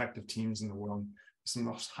highly effective teams in the world, some of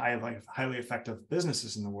the most highly effective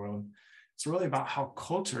businesses in the world. It's really about how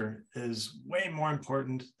culture is way more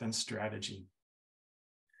important than strategy.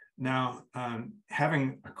 Now,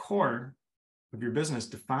 having a core of your business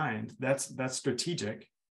defined, that's strategic,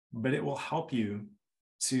 but it will help you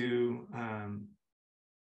to,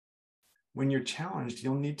 when you're challenged,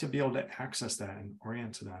 you'll need to be able to access that and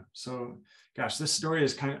orient to that. So, gosh, this story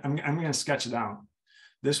is I'm going to sketch it out.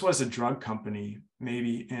 This was a drug company,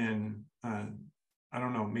 maybe in, I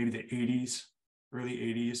don't know, maybe the 80s, early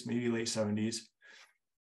 80s, maybe late 70s.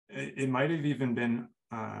 It might have even been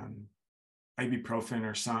ibuprofen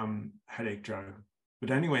or some headache drug. But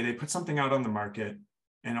anyway, they put something out on the market,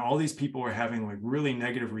 and all these people were having like really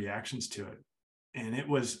negative reactions to it. And it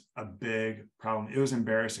was a big problem. It was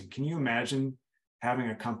embarrassing. Can you imagine having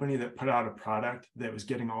a company that put out a product that was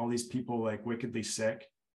getting all these people like wickedly sick?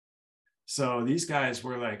 So these guys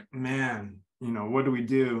were like, man, what do we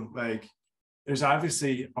do? Like, there's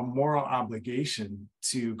obviously a moral obligation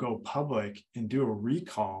to go public and do a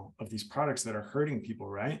recall of these products that are hurting people,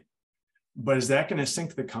 right? But is that going to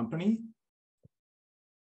sink the company?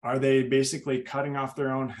 Are they basically cutting off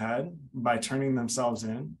their own head by turning themselves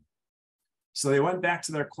in? So they went back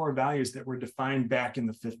to their core values that were defined back in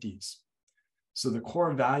the 50s. So the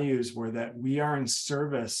core values were that we are in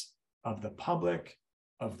service of the public,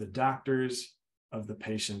 of the doctors, of the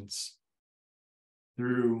patients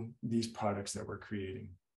through these products that we're creating.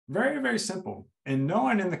 Very, very simple. And no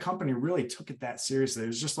one in the company really took it that seriously. It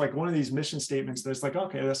was just like one of these mission statements that's like,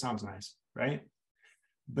 okay, that sounds nice, right?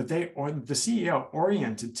 But the CEO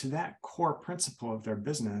oriented to that core principle of their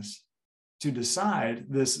business to decide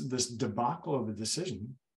this debacle of a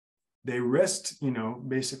decision they risked,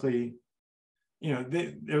 basically,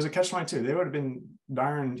 there was a catch-22. They would have been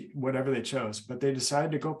darned whatever they chose, but they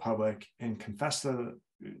decided to go public and confess to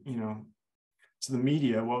the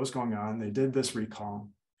media what was going on. They did this recall.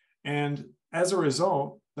 And as a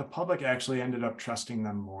result, the public actually ended up trusting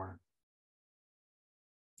them more.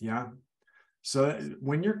 Yeah. So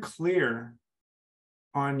when you're clear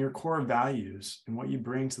on your core values and what you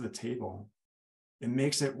bring to the table, it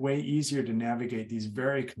makes it way easier to navigate these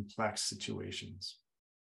very complex situations.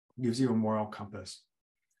 It gives you a moral compass.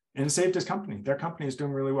 And it saved his company. Their company is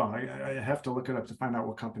doing really well. I have to look it up to find out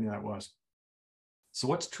what company that was. So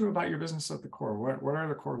what's true about your business at the core? What are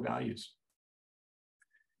the core values?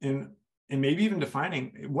 And maybe even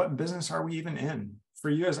defining what business are we even in? For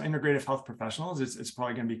you as integrative health professionals, it's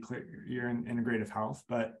probably going to be clear you're in integrative health,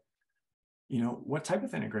 but what type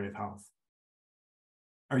of integrative health?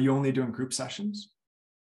 Are you only doing group sessions?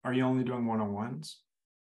 Are you only doing one-on-ones?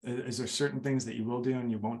 Is there certain things that you will do and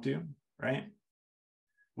you won't do, right?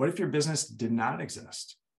 What if your business did not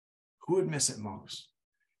exist? Who would miss it most?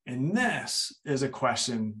 And this is a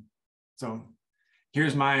question. So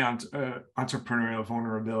here's my entrepreneurial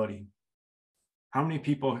vulnerability. How many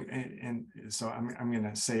people, and so I'm going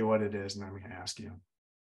to say what it is, and I'm going to ask you.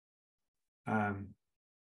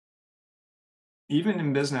 Even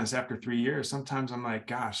in business, after 3 years, sometimes I'm like,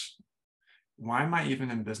 gosh, why am I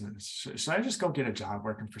even in business? Should I just go get a job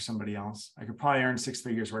working for somebody else? I could probably earn 6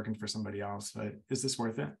 figures working for somebody else, but is this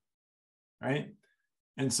worth it? Right?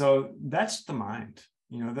 And so that's the mind.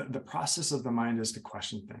 The process of the mind is to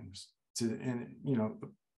question things.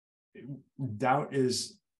 Doubt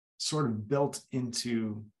is sort of built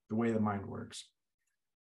into the way the mind works.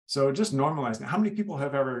 So just normalizing. How many people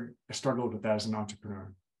have ever struggled with that as an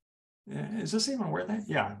entrepreneur? Is this even worth it?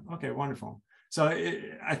 Yeah. Okay, wonderful. So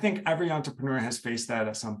I think every entrepreneur has faced that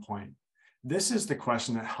at some point. This is the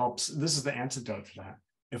question that helps. This is the antidote to that.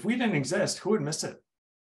 If we didn't exist, who would miss it?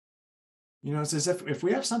 It's as if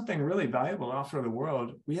we have something really valuable to offer the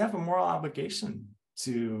world, we have a moral obligation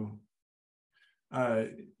to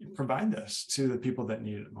provide this to the people that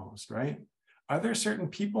need it most, right? Are there certain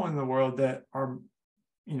people in the world that are,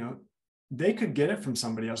 they could get it from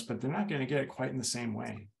somebody else, but they're not going to get it quite in the same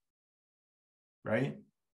way, right?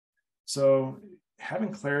 So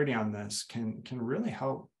having clarity on this can really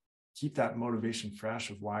help keep that motivation fresh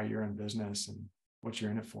of why you're in business and what you're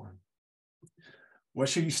in it for. What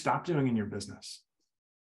should you stop doing in your business?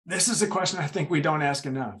 This is a question I think we don't ask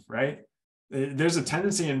enough, right? There's a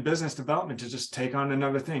tendency in business development to just take on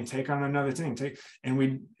another thing, there's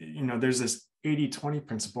this 80-20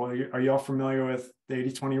 principle. Are you all familiar with the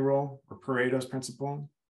 80-20 rule or Pareto's principle?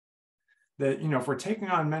 That, if we're taking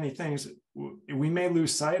on many things, we may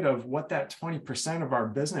lose sight of what that 20% of our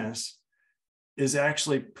business is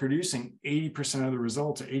actually producing 80% of the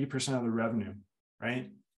results or 80% of the revenue,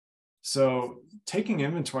 right? So taking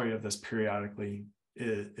inventory of this periodically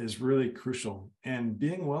is really crucial, and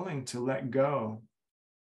being willing to let go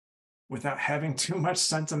without having too much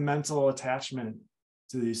sentimental attachment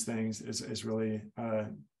to these things is really,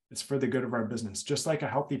 it's for the good of our business. Just like a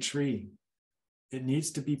healthy tree, it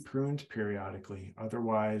needs to be pruned periodically.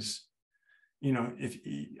 Otherwise, if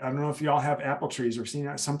I don't know if you all have apple trees or seen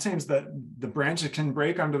that, sometimes the branch can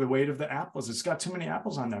break under the weight of the apples. It's got too many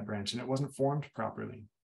apples on that branch and it wasn't formed properly,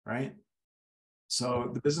 right? So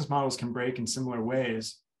the business models can break in similar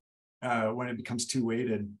ways when it becomes too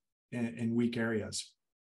weighted in weak areas.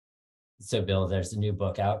 So Bill, there's a new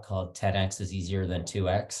book out called 10X is Easier Than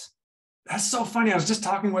 2X. That's so funny. I was just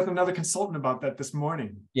talking with another consultant about that this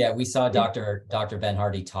morning. Yeah, we saw Dr. Ben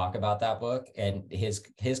Hardy talk about that book, and his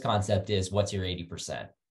concept is, what's your 80%?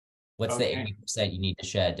 What's the 80% you need to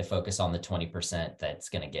shed to focus on the 20% that's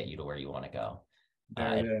going to get you to where you want to go?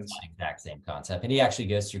 There it is. It's the exact same concept. And he actually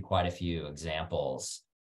goes through quite a few examples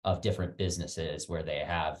of different businesses where they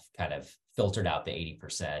have kind of filtered out the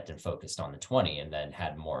 80% and focused on the 20, and then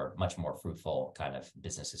had much more fruitful kind of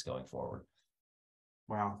businesses going forward.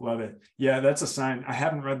 Wow, love it. Yeah, that's a sign. I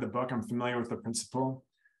haven't read the book. I'm familiar with the principle.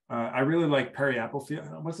 I really like Perry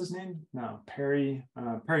Applefield. What's his name? No, Perry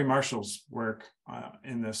Marshall's work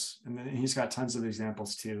in this, and he's got tons of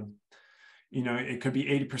examples too. It could be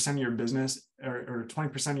 80% of your business or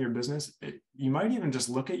 20% of your business. You might even just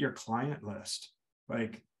look at your client list.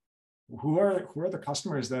 Like, who are the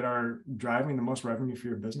customers that are driving the most revenue for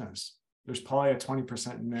your business? There's probably a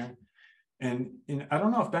 20% in there. And I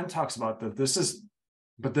don't know if Ben talks about that.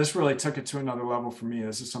 But this really took it to another level for me.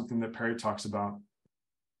 This is something that Perry talks about.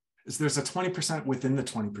 Is there's a 20% within the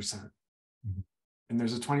 20%. Mm-hmm. And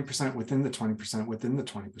there's a 20% within the 20% within the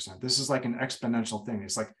 20%. This is like an exponential thing.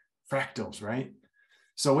 It's like fractals, right?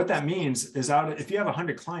 So what that means is if you have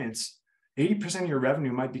 100 clients, 80% of your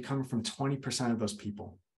revenue might be coming from 20% of those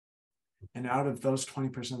people. And out of those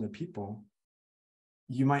 20% of the people,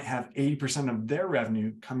 you might have 80% of their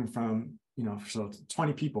revenue coming from, so it's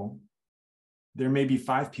 20 people. There may be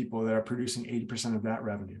 5 people that are producing 80% of that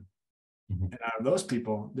revenue. Mm-hmm. And out of those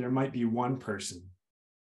people, there might be one person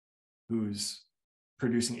who's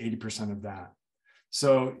producing 80% of that.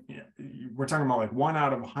 So we're talking about like 1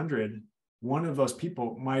 out of 100, one of those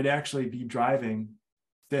people might actually be driving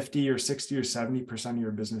 50 or 60 or 70% of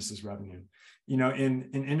your business's revenue. In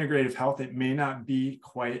integrative health, it may not be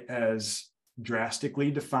quite as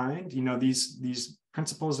drastically defined. These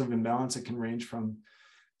principles of imbalance, it can range from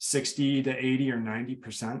 60 to 80 or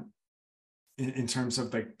 90% in terms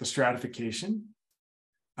of like the stratification.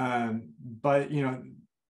 But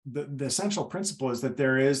the essential principle is that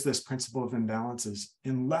there is this principle of imbalances,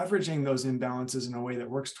 and leveraging those imbalances in a way that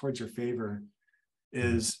works towards your favor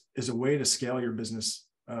is a way to scale your business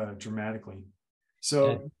dramatically.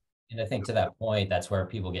 So, and I think to that point, that's where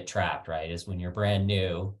people get trapped, right? Is when you're brand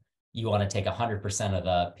new, you want to take 100% of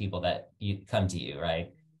the people that you come to you,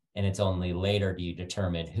 right? And it's only later do you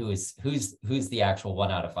determine who's the actual 1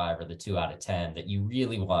 out of 5 or the 2 out of 10 that you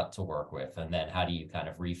really want to work with, and then how do you kind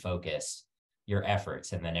of refocus your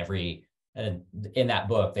efforts? And then in that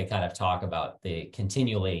book, they kind of talk about the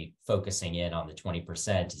continually focusing in on the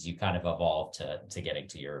 20% as you kind of evolve to getting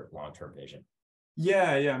to your long-term vision.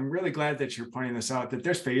 Yeah. I'm really glad that you're pointing this out, that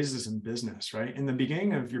there's phases in business, right? In the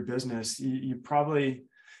beginning of your business, you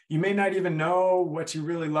may not even know what you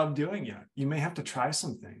really love doing yet. You may have to try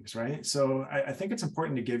some things, right? So I think it's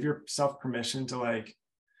important to give yourself permission to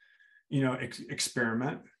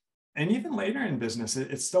experiment. And even later in business,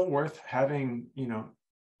 it's still worth having,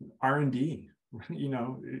 R&D,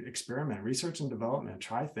 experiment, research and development,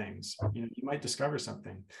 try things. You might discover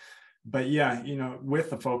something. But yeah, with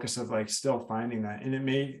the focus of still finding that, and it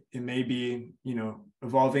may be,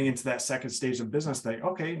 evolving into that second stage of business, like,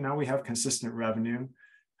 okay, now we have consistent revenue.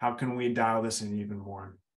 How can we dial this in even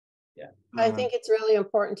more? Yeah. I think it's really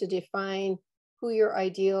important to define who your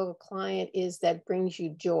ideal client is that brings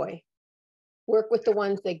you joy. Work with the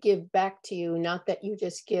ones that give back to you, not that you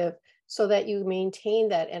just give, so that you maintain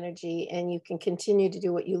that energy and you can continue to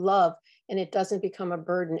do what you love and it doesn't become a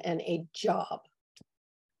burden and a job.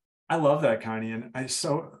 I love that, Connie. And I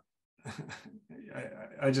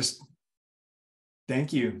just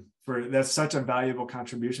thank you that's such a valuable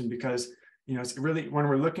contribution, because, it's really, when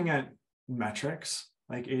we're looking at metrics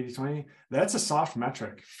like 80-20, that's a soft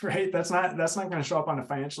metric, right? That's not going to show up on a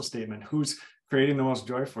financial statement, who's creating the most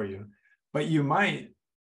joy for you. But you might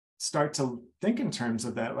start to think in terms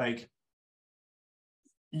of that,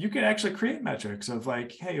 you could actually create metrics of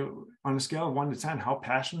hey, on a scale of 1 to 10, how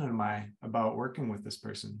passionate am I about working with this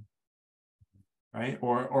person? Right?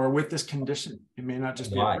 Or with this condition. It may not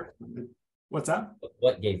just be a person. What's that?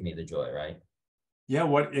 What gave me the joy, right? Yeah,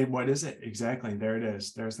 what is it? Exactly. There it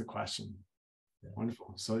is. There's the question. Yeah.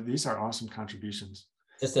 Wonderful. So these are awesome contributions.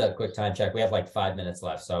 Just a quick time check. We have 5 minutes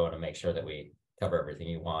left, so I want to make sure that we cover everything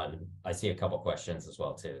you want. I see a couple questions as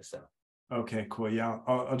well too. So okay, cool. Yeah,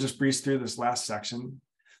 I'll just breeze through this last section.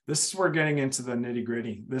 This is where we're getting into the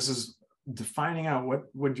nitty-gritty. This is defining out what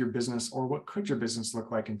would your business, or what could your business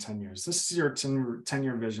look like in 10 years. This is your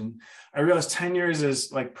 10-year vision. I realize 10 years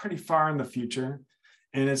is pretty far in the future,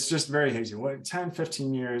 and it's just very hazy. What, 10,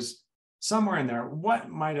 15 years, somewhere in there, what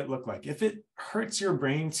might it look like? If it hurts your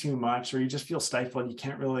brain too much, or you just feel stifled, you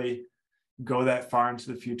can't really go that far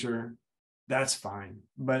into the future, that's fine.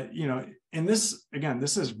 But, in this, again,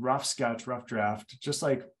 this is rough sketch, rough draft, just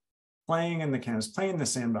like playing in the canvas, playing in the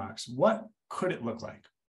sandbox. What could it look like?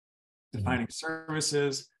 Defining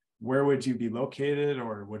services, where would you be located,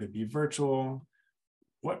 or would it be virtual?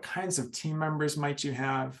 What kinds of team members might you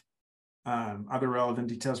have? Other relevant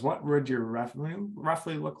details. What would your revenue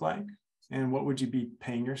roughly look like? And what would you be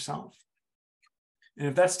paying yourself? And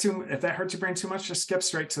if that hurts your brain too much, just skip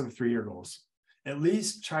straight to the 3-year goals. At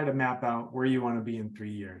least try to map out where you want to be in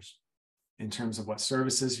 3 years in terms of what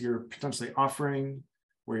services you're potentially offering,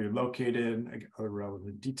 where you're located, other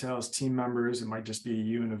relevant details, team members. It might just be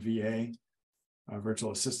you and a VA, a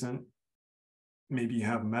virtual assistant. Maybe you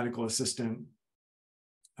have a medical assistant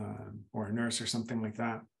or a nurse or something like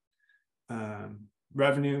that.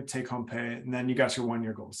 Revenue, take-home pay, and then you got your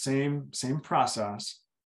 1-year goal. Same process.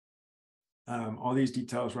 All these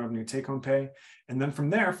details, revenue, take-home pay. And then from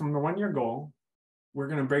there, from the 1-year goal, we're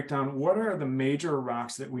going to break down what are the major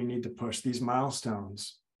rocks that we need to push, these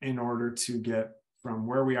milestones, in order to get from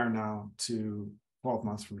where we are now to 12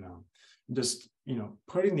 months from now. Just,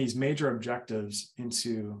 putting these major objectives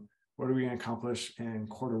into What are we going to accomplish in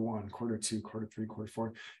quarter one, quarter two, quarter three, quarter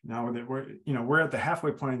four? Now that we're at the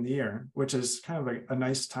halfway point in the year, which is kind of a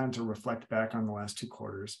nice time to reflect back on the last 2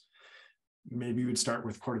 quarters. Maybe you would start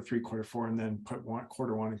with quarter three, quarter four, and then put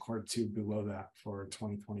quarter one and quarter two below that for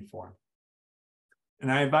 2024.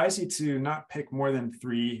 And I advise you to not pick more than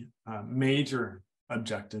 3 major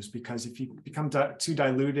objectives, because if you become too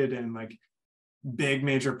diluted in like big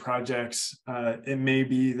major projects, it may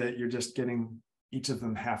be that you're just getting each of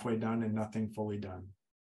them halfway done and nothing fully done.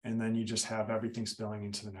 And then you just have everything spilling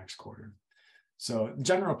into the next quarter. So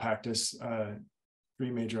general practice,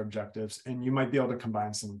 3 major objectives, and you might be able to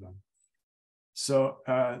combine some of them. So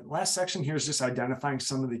last section here is just identifying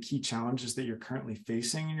some of the key challenges that you're currently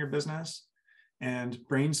facing in your business and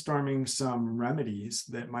brainstorming some remedies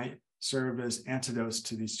that might serve as antidotes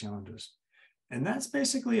to these challenges. And that's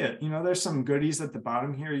basically it. You know, there's some goodies at the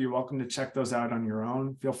bottom here. You're welcome to check those out on your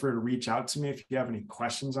own. Feel free to reach out to me if you have any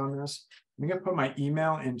questions on this. I'm going to put my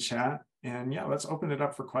email in chat, and yeah, let's open it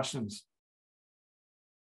up for questions.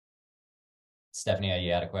 Stephanie,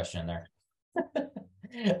 you had a question there.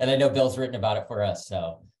 And I know Bill's written about it for us,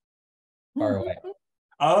 so far away.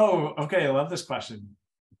 Oh, okay. I love this question.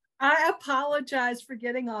 I apologize for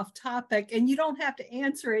getting off topic, and you don't have to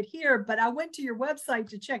answer it here, but I went to your website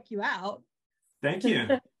to check you out. Thank you.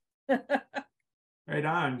 Right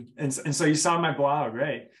on. And so you saw my blog,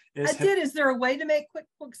 right? I did. Is there a way to make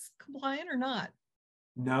QuickBooks compliant or not?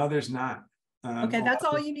 No, there's not. Okay, that's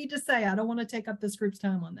all you need to say. I don't want to take up this group's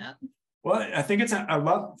time on that. Well, I think it's, I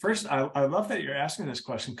love that you're asking this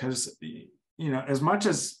question, because, you know, as much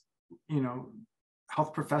as, you know,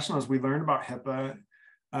 health professionals, we learn about HIPAA.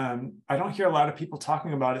 I don't hear a lot of people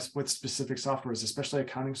talking about it with specific softwares, especially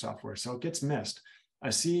accounting software. So it gets missed. I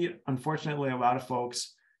see, unfortunately, a lot of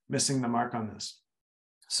folks missing the mark on this.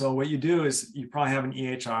 So what you do is you probably have an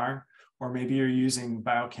EHR, or maybe you're using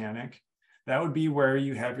Biocanic. That would be where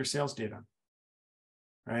you have your sales data,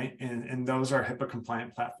 right? And those are HIPAA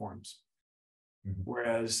compliant platforms. Mm-hmm.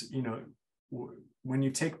 Whereas, you know, when you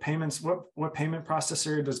take payments, what payment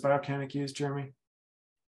processor does Biocanic use, Jeremy?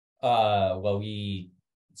 So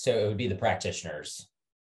it would be the practitioners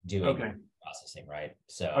doing processing, right?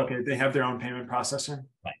 So okay, they have their own payment processor,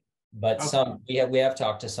 right? But okay. we have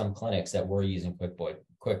talked to some clinics that were using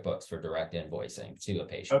QuickBooks for direct invoicing to a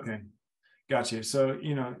patient. Okay, got you. So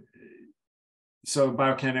you know, so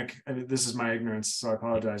Biocanic. I mean, this is my ignorance, so I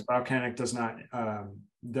apologize. Biocanic does not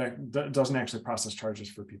that doesn't actually process charges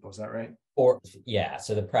for people. Is that right? Or yeah,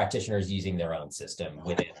 so the practitioner is using their own system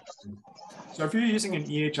within. So if you're using an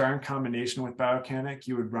EHR in combination with Biocanic,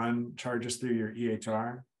 you would run charges through your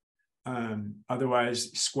EHR.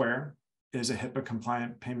 Otherwise, Square is a HIPAA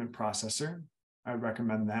compliant payment processor. I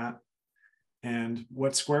recommend that. And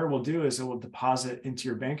what Square will do is it will deposit into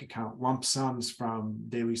your bank account lump sums from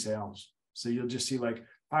daily sales. So you'll just see like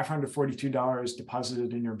 $542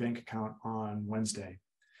 deposited in your bank account on Wednesday,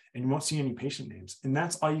 and you won't see any patient names. And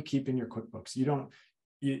that's all you keep in your QuickBooks.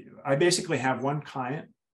 I basically have one client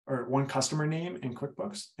or one customer name in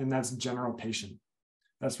QuickBooks, and that's general patient.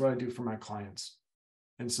 That's what I do for my clients.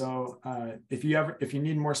 And so if you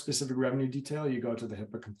need more specific revenue detail, you go to the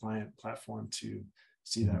HIPAA compliant platform to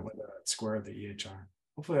see that, whether it's Square or the EHR.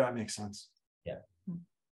 Hopefully that makes sense. Yeah.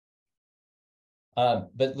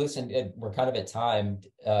 But listen, we're kind of at time.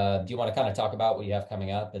 Do you want to kind of talk about what you have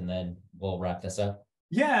coming up, and then we'll wrap this up?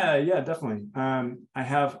 Yeah, definitely. I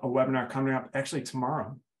have a webinar coming up actually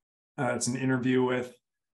tomorrow. It's an interview with,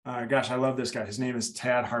 I love this guy. His name is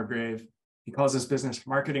Tad Hargrave. He calls his business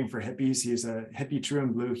Marketing for Hippies. He's a hippie true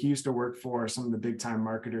and blue. He used to work for some of the big time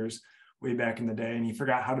marketers way back in the day, and he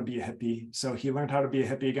forgot how to be a hippie. So he learned how to be a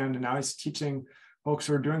hippie again, and now he's teaching folks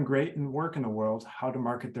who are doing great in work in the world how to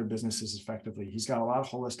market their businesses effectively. He's got a lot of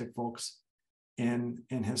holistic folks in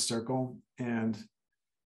his circle, and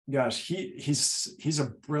gosh, he's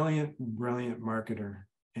a brilliant marketer.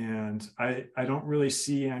 And I don't really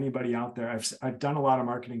see anybody out there. I've done a lot of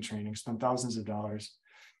marketing training, spent thousands of dollars,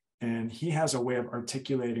 and he has a way of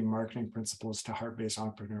articulating marketing principles to heart-based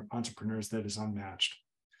entrepreneurs that is unmatched.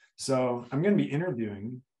 So I'm going to be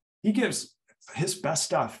interviewing. He gives his best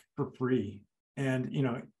stuff for free, and you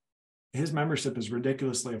know, his membership is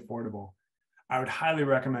ridiculously affordable. I would highly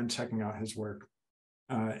recommend checking out his work.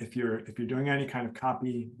 If you're doing any kind of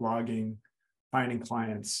copy, blogging, finding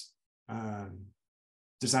clients,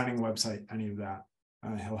 designing a website, any of that,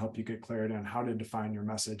 he'll help you get clarity on how to define your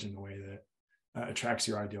message in a way that attracts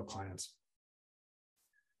your ideal clients.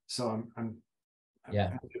 So I'm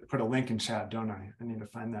put a link in chat, don't I? I need to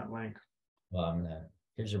find that link. Well,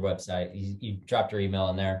 here's your website. You dropped your email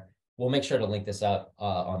in there. We'll make sure to link this up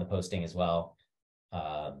on the posting as well.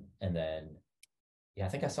 And then, Yeah, I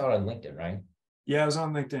think I saw it on LinkedIn, right? Yeah, I was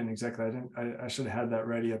on LinkedIn. Exactly. I should have had that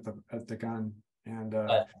ready at the gun. And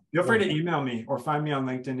feel well, free to email me or find me on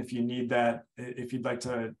LinkedIn if you need that, if you'd like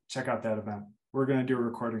to check out that event. We're going to do a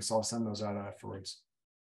recording, so I'll send those out afterwards.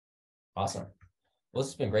 Awesome. Well,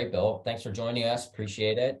 this has been great, Bill. Thanks for joining us.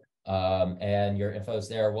 Appreciate it. And your info is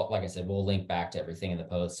there. Well, like I said, we'll link back to everything in the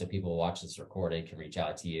post so people who watch this recorded can reach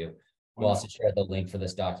out to you. We'll also share the link for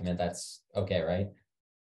this document. That's okay, right?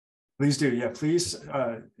 Please do. Yeah, please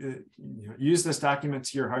use this document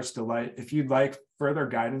to your heart's delight. If you'd like further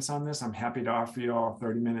guidance on this, I'm happy to offer you all a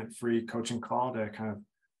 30-minute free coaching call to kind of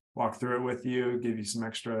walk through it with you, give you some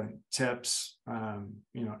extra tips.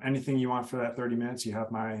 Anything you want for that 30 minutes, you have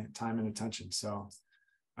my time and attention. So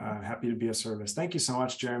happy to be of service. Thank you so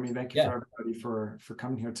much, Jeremy. Thank you for everybody for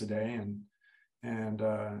coming here today and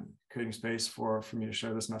creating space for me to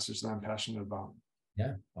share this message that I'm passionate about.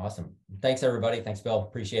 Yeah, awesome. Thanks, everybody. Thanks, Bill.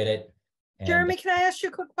 Appreciate it. And, Jeremy, can I ask you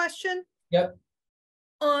a quick question? Yep.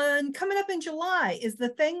 On coming up in July, is the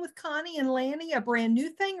thing with Connie and Lanny a brand new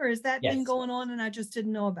thing, or has that been going on and I just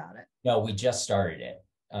didn't know about it? No, we just started it.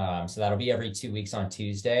 So that'll be every 2 weeks on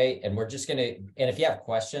Tuesday. And we're just going to, and if you have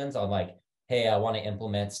questions on like, hey, I want to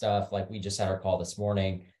implement stuff, like we just had our call this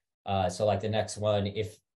morning. So like the next one,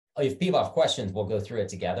 if people have questions, we'll go through it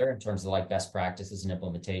together in terms of like best practices and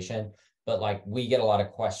implementation. But like we get a lot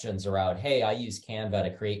of questions around, hey, I use Canva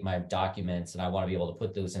to create my documents and I want to be able to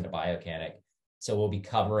put those into Biocanic. So we'll be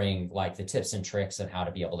covering like the tips and tricks and how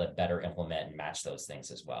to be able to better implement and match those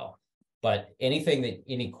things as well. But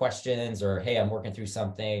any questions or, hey, I'm working through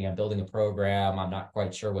something, I'm building a program, I'm not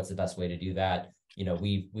quite sure what's the best way to do that.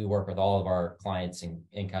 We work with all of our clients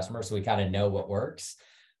and customers, so we kind of know what works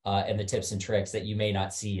and the tips and tricks that you may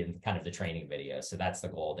not see in kind of the training video. So that's the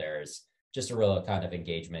goal there, is just a real kind of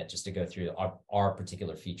engagement, just to go through our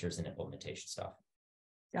particular features and implementation stuff.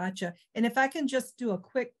 Gotcha. And if I can just do a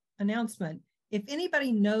quick announcement, if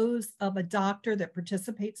anybody knows of a doctor that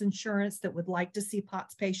participates in insurance that would like to see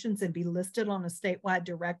POTS patients and be listed on a statewide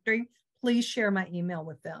directory, please share my email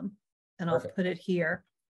with them and Perfect. I'll put it here.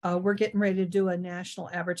 We're getting ready to do a national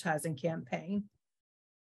advertising campaign.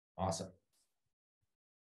 Awesome.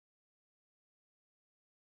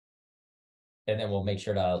 And then we'll make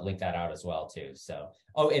sure to link that out as well too. So,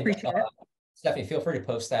 and Stephanie, feel free to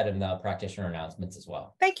post that in the practitioner announcements as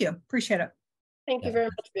well. Thank you. Appreciate it. Thank you very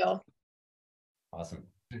much, Bill. Awesome.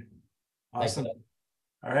 Awesome.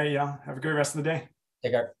 All right, y'all. Have a great rest of the day.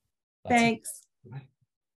 Take care. Thanks. Bye.